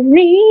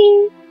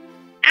 Lonely,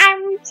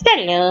 I'm so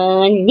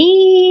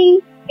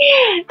lonely.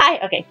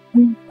 Okay.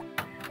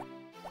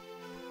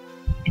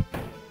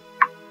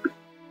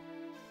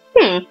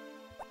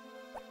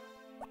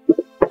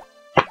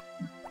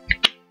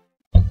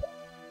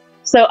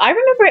 So I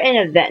remember an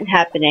event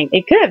happening.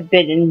 It could have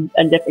been in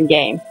a different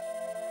game.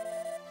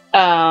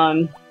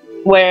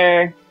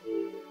 Where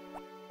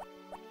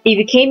if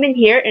you came in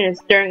here and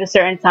it's during a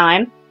certain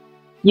time,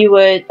 you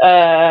would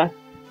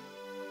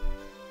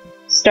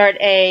start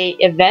a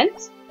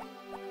event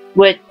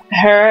with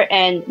her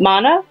and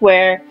Mana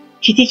where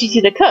she teaches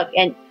you to cook,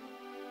 and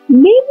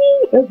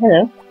maybe oh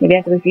hello, maybe I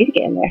have to wait for you to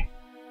get in there.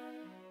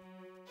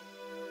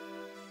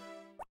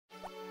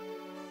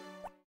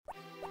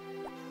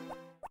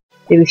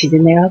 Maybe she's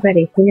in there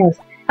already. Who knows?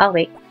 I'll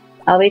wait.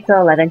 I'll wait till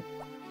 11.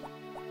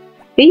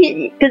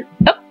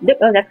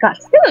 Oh, that's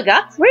Guts. Hello,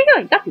 Guts. Where are you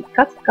going?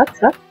 Guts.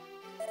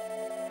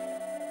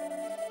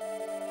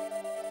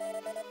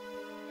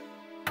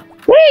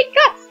 Wait,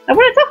 Guts! I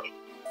want to talk!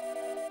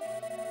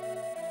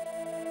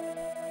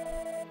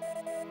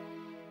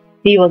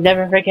 He will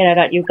never forget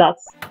about you,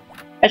 Guts.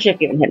 I should have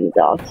given him the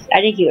dog. I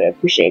think he would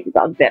appreciate the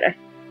dog better.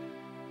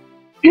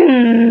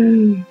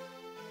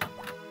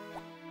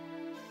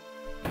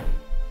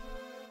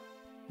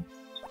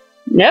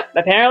 Nope,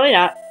 apparently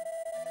not.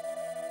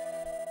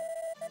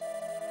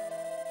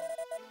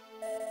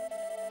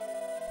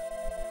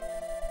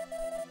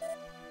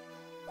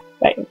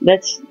 Right,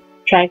 let's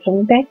try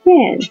coming back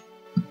in.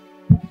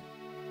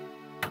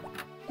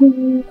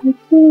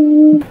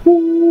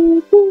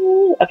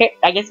 Okay,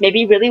 I guess maybe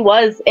he really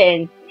was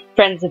in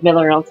Friends of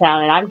Mineral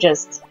Town, and I'm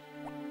just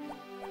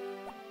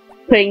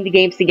putting the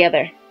games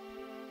together.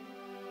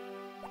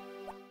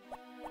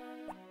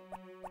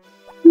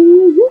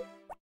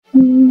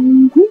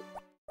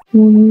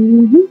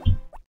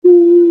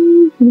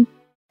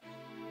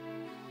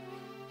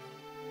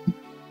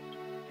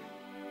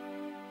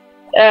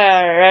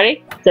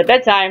 Alrighty, it's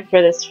bedtime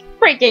for this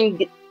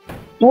freaking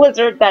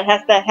blizzard that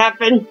has to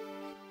happen.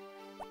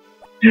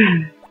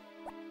 Baby,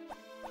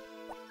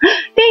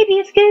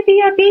 it's gonna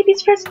be our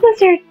baby's first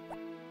blizzard!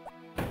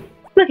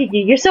 Look at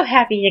you, you're so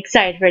happy and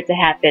excited for it to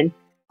happen.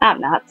 I'm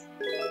not.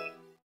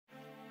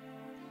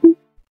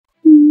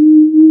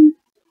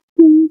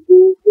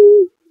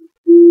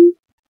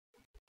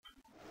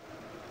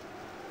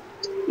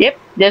 Yep,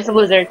 there's a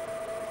blizzard.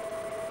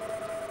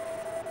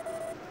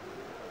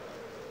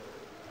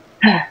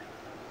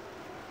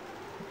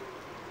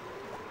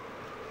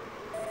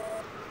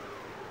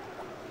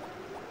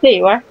 There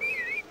you are.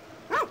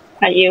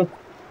 Not you.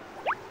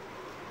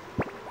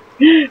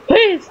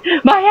 Please,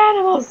 my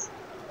animals!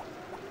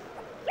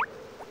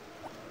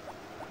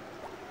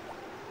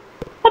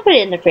 I'll put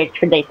it in the fridge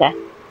for later.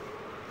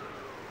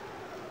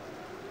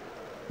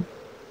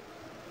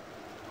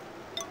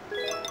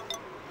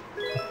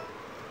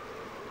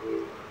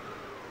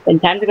 Then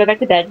time to go back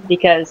to bed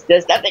because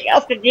there's nothing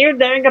else to do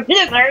during a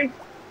blizzard.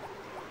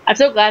 I'm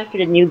so glad for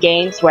the new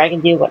games where I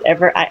can do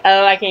whatever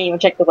I can't even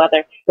check the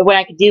weather, but when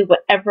I can do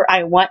whatever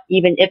I want,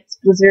 even if it's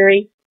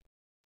blizzardy.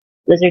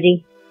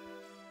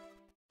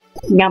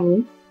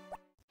 Yum.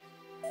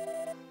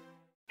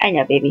 I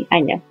know, baby. I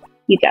know.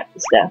 You got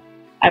this, though.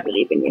 I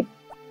believe in you.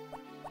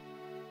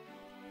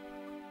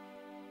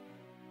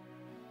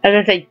 I was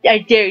gonna say, I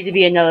dare you to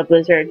be another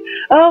blizzard.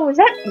 Oh, does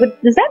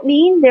that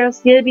mean there's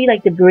gonna be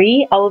like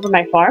debris all over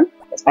my farm?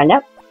 Let's find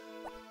out.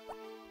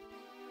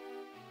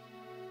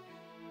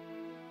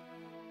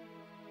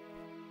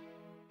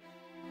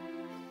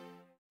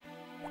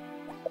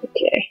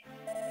 Okay.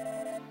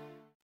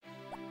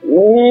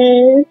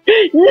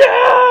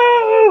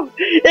 No!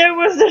 It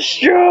was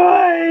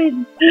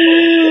destroyed!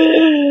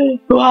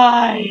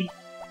 Why?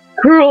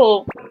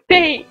 Cruel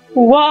fate!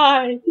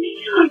 Why?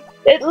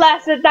 It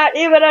lasted not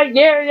even a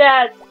year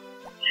yet!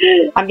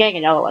 I'm getting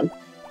another one.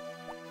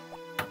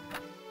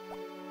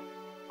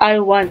 I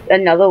want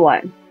another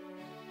one.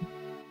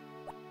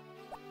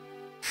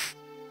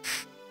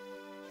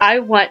 I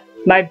want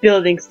my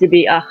buildings to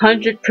be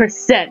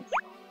 100%.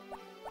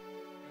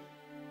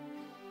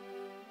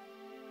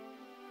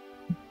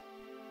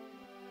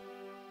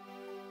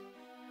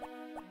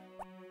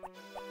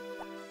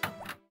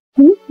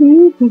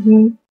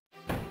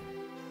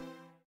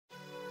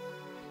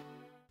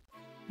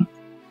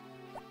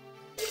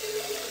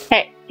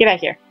 Hey, get back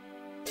here.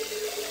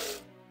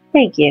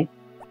 Thank you.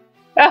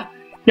 Oh,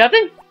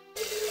 nothing?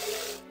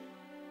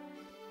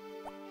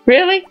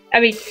 Really?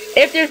 I mean,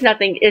 if there's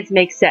nothing, it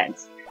makes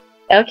sense.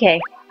 Okay,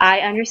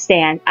 I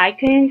understand. I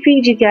couldn't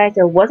feed you guys.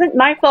 It wasn't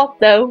my fault,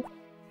 though.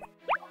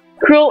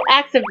 Cruel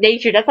acts of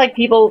nature. That's like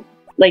people,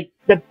 like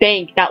the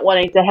bank, not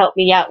wanting to help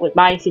me out with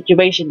my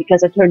situation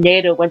because a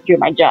tornado went through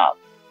my job.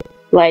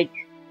 Like,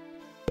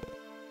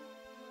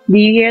 do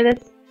you hear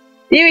this?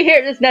 Do you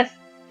hear this mess?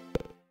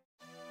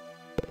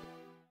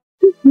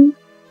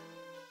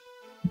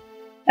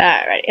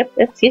 Alright, yep,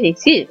 excuse me,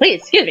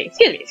 please, excuse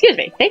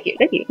me. Thank you.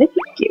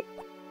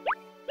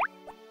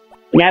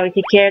 Now we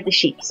take care of the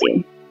sheep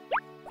soon.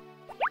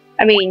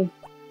 I mean,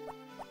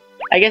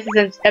 I guess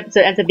this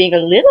episode ends up being a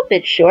little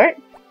bit short.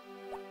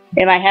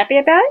 Am I happy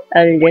about it?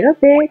 A little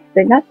bit,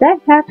 but not that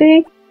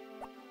happy.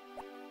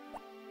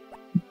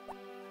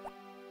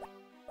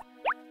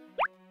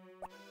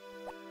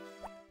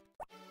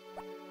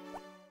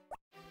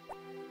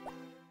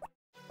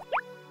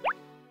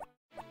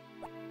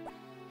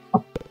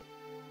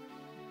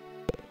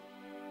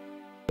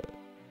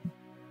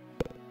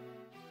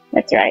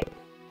 That's right.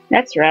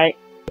 That's right.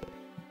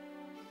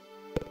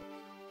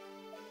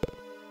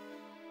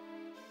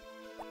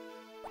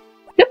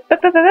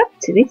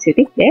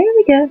 Tootie. There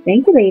we go.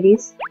 Thank you,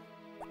 ladies.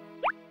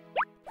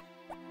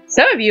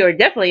 Some of you are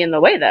definitely in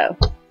the way, though.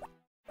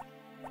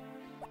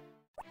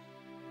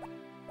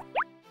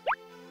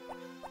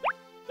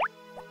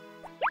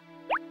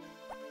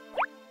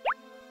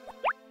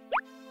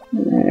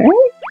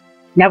 Alright.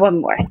 Now one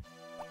more.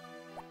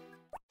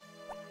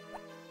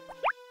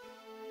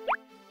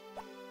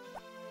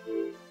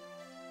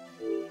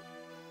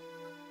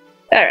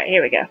 Alright,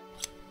 here we go.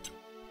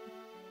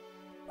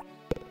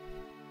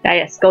 Ah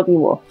yes, golden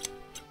wool.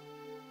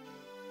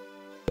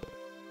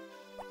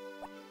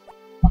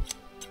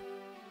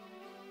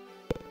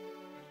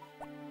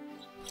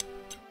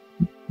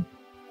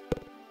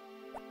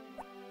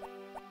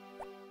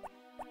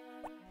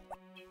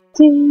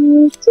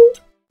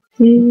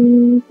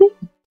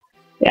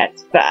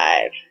 That's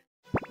 5.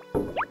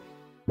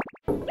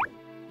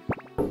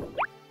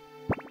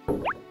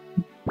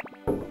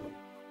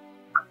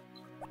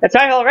 That's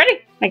 5 already?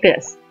 My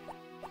goodness.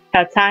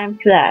 How time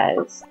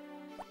flies.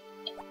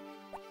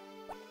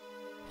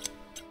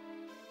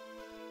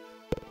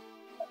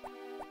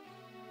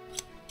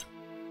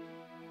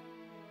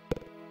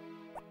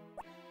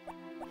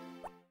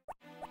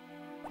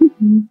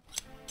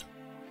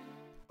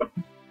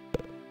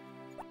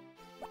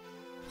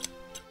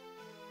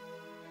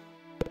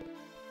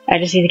 I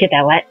just need to get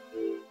that wet.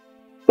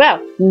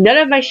 Well, none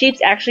of my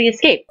sheeps actually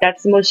escaped.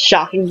 That's the most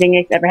shocking thing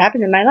that's ever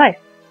happened in my life.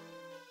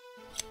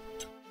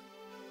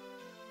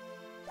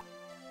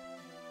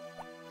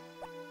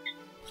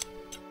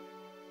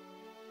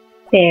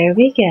 There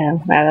we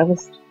go. Wow, that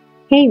was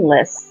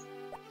painless.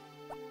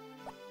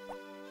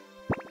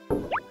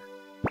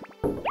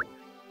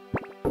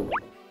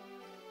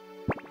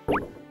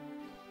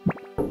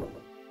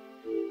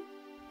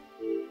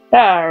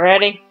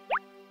 Alrighty.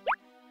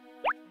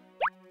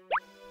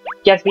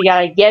 Guess we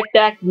gotta get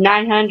back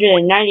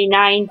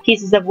 999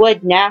 pieces of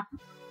wood now.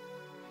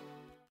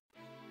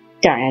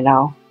 Darn it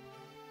all.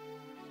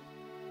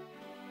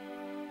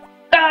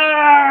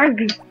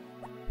 Arrgh!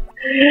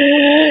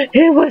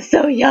 It was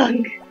so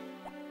young.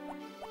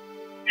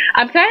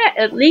 I'm kinda,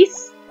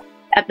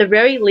 at the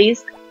very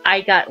least,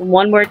 I got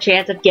one more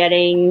chance of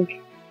getting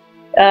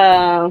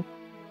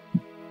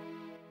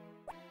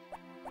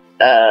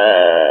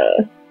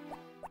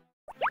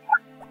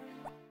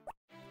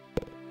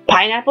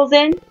pineapples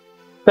in,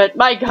 but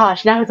my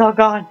gosh, now it's all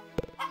gone.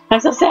 I'm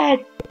so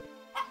sad.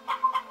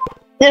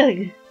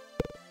 Ugh.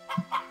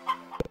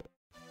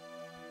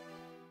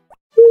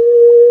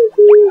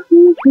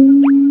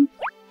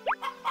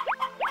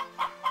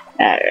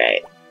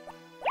 Alright.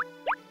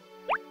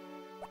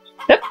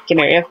 Oop, come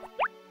here, you.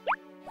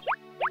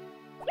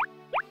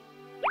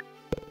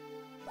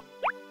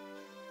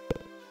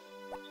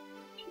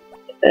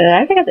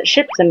 I forgot to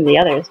ship some of the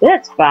others, but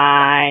that's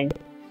fine.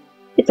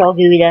 It's all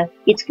Gouda.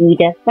 It's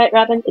Gouda. Right,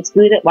 Robin? It's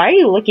Gouda. Why are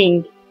you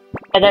looking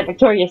at that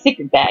Victoria's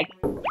Secret bag?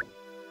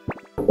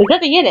 There's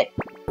nothing in it.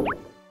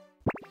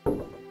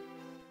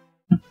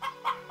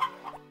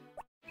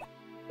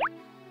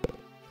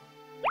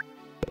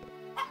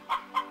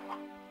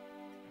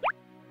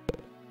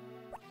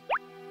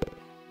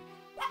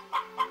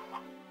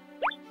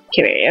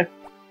 Come here, you.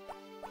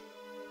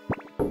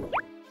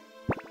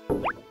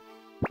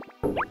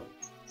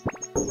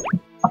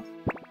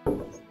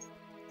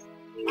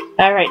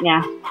 Alright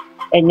now.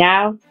 And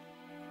now,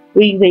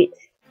 we wait.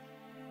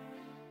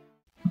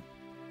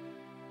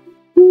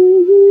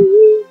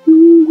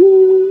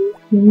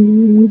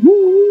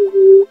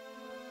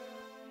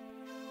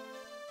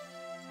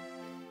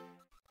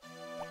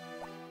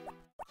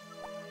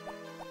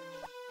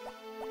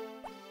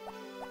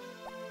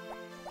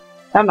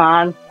 Come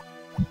on.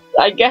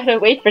 I gotta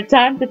wait for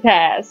time to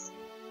pass.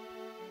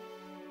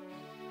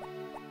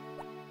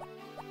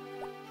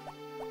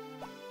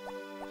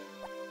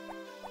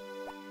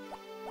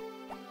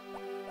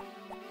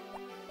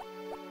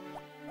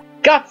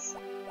 Guts!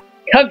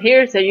 Come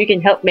here so you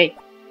can help me.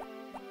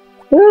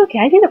 Ooh,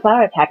 can I get a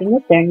flower of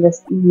happiness during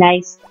this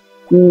nice,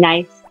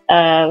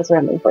 what's what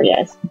I'm looking for,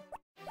 yes.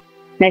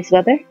 Nice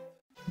weather?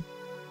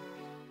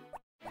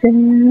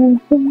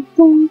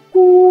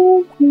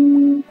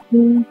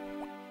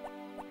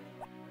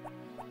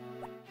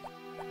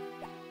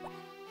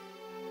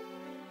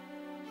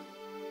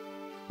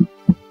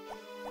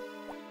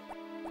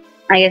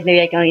 I guess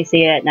maybe I can only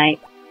see it at night.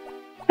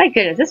 My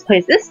goodness,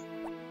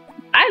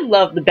 I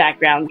love the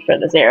background for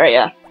this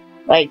area.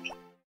 Like,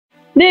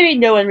 maybe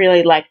no one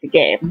really liked the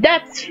game.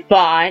 That's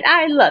fine,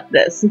 I love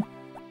this.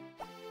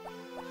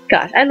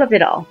 Gosh, I loved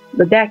it all.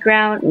 The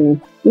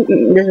background,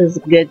 this is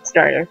a good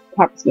starter.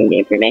 Harvest Moon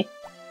game for me.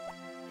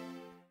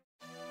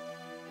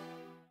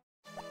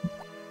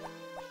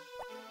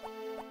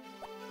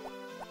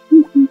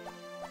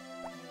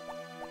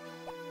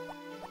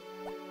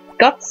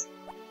 Guts?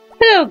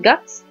 Hello,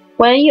 Guts.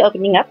 When are you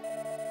opening up?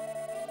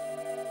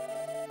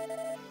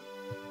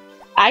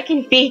 I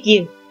can feed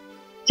you.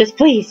 Just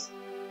please,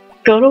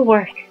 go to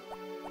work.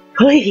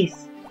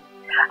 Please.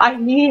 I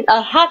need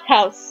a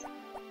hothouse.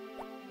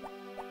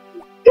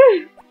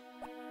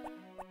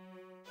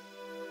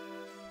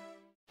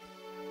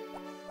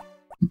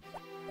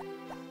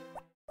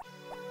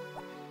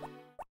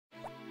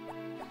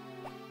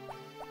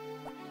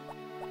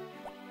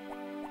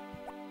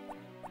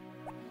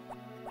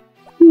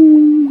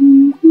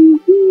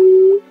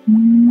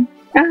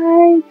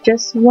 I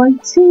just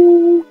want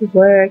to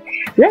work.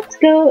 Let's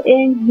go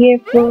in here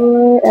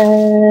for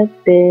a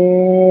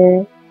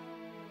bit.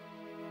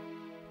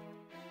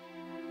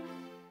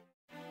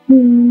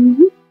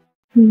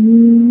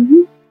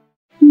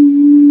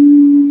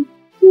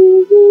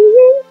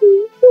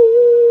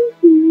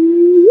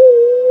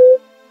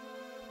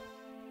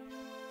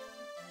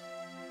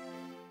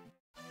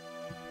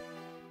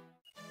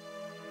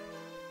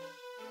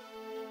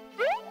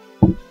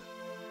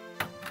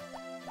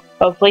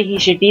 Hopefully he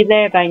should be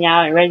there by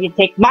now and ready to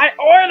take my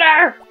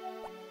order!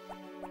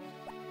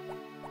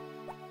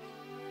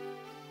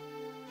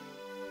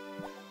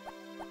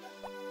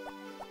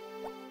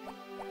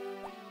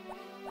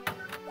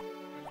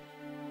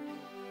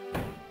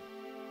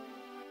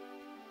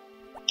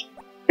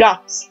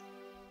 Guts.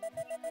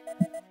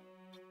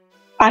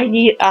 I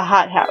need a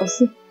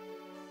hothouse.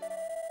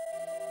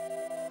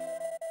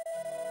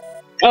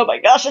 Oh my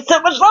gosh, it's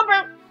so much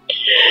lumber!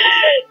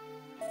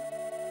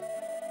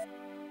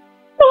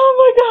 Oh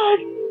my god!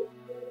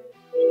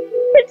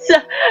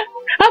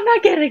 I'm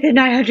not getting the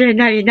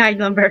 999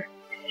 lumber.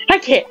 I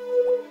can't.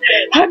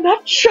 I'm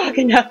not strong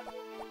enough.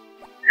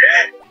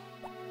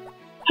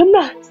 I'm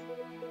not.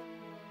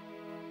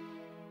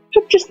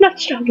 I'm just not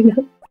strong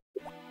enough.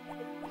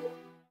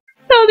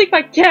 I don't think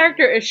my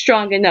character is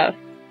strong enough.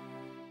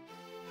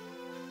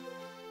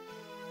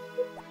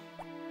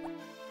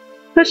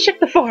 Let's check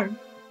the farm.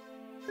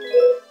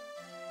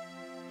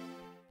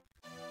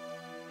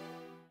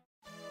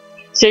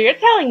 So you're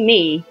telling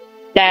me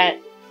that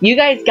you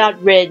guys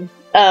got rid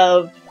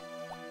of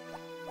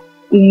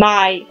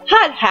my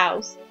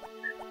hothouse,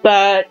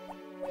 but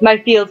my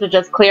fields are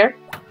just clear?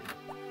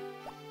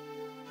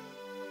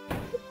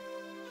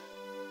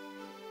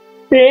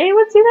 Did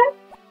anyone see that?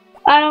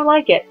 I don't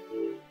like it.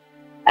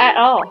 At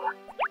all.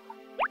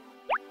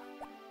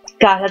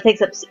 God, that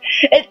takes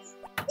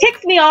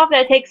pisses me off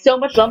that it takes so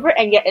much lumber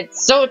and yet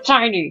it's so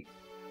tiny.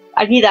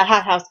 I need that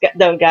hothouse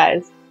though,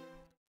 guys.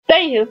 But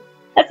anywho,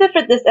 that's it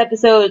for this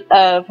episode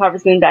of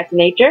Harvest Moon Back to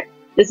Nature.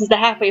 This is the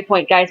halfway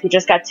point, guys. We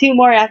just got 2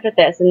 more after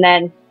this, and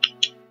then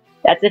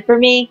that's it for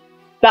me.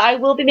 But I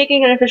will be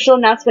making an official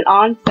announcement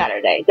on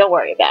Saturday. Don't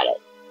worry about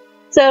it.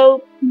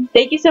 So,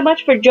 thank you so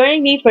much for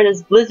joining me for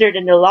this blizzard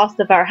and the loss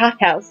of our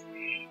hothouse.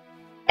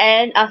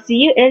 And I'll see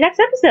you in the next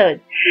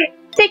episode.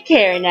 Take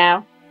care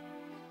now.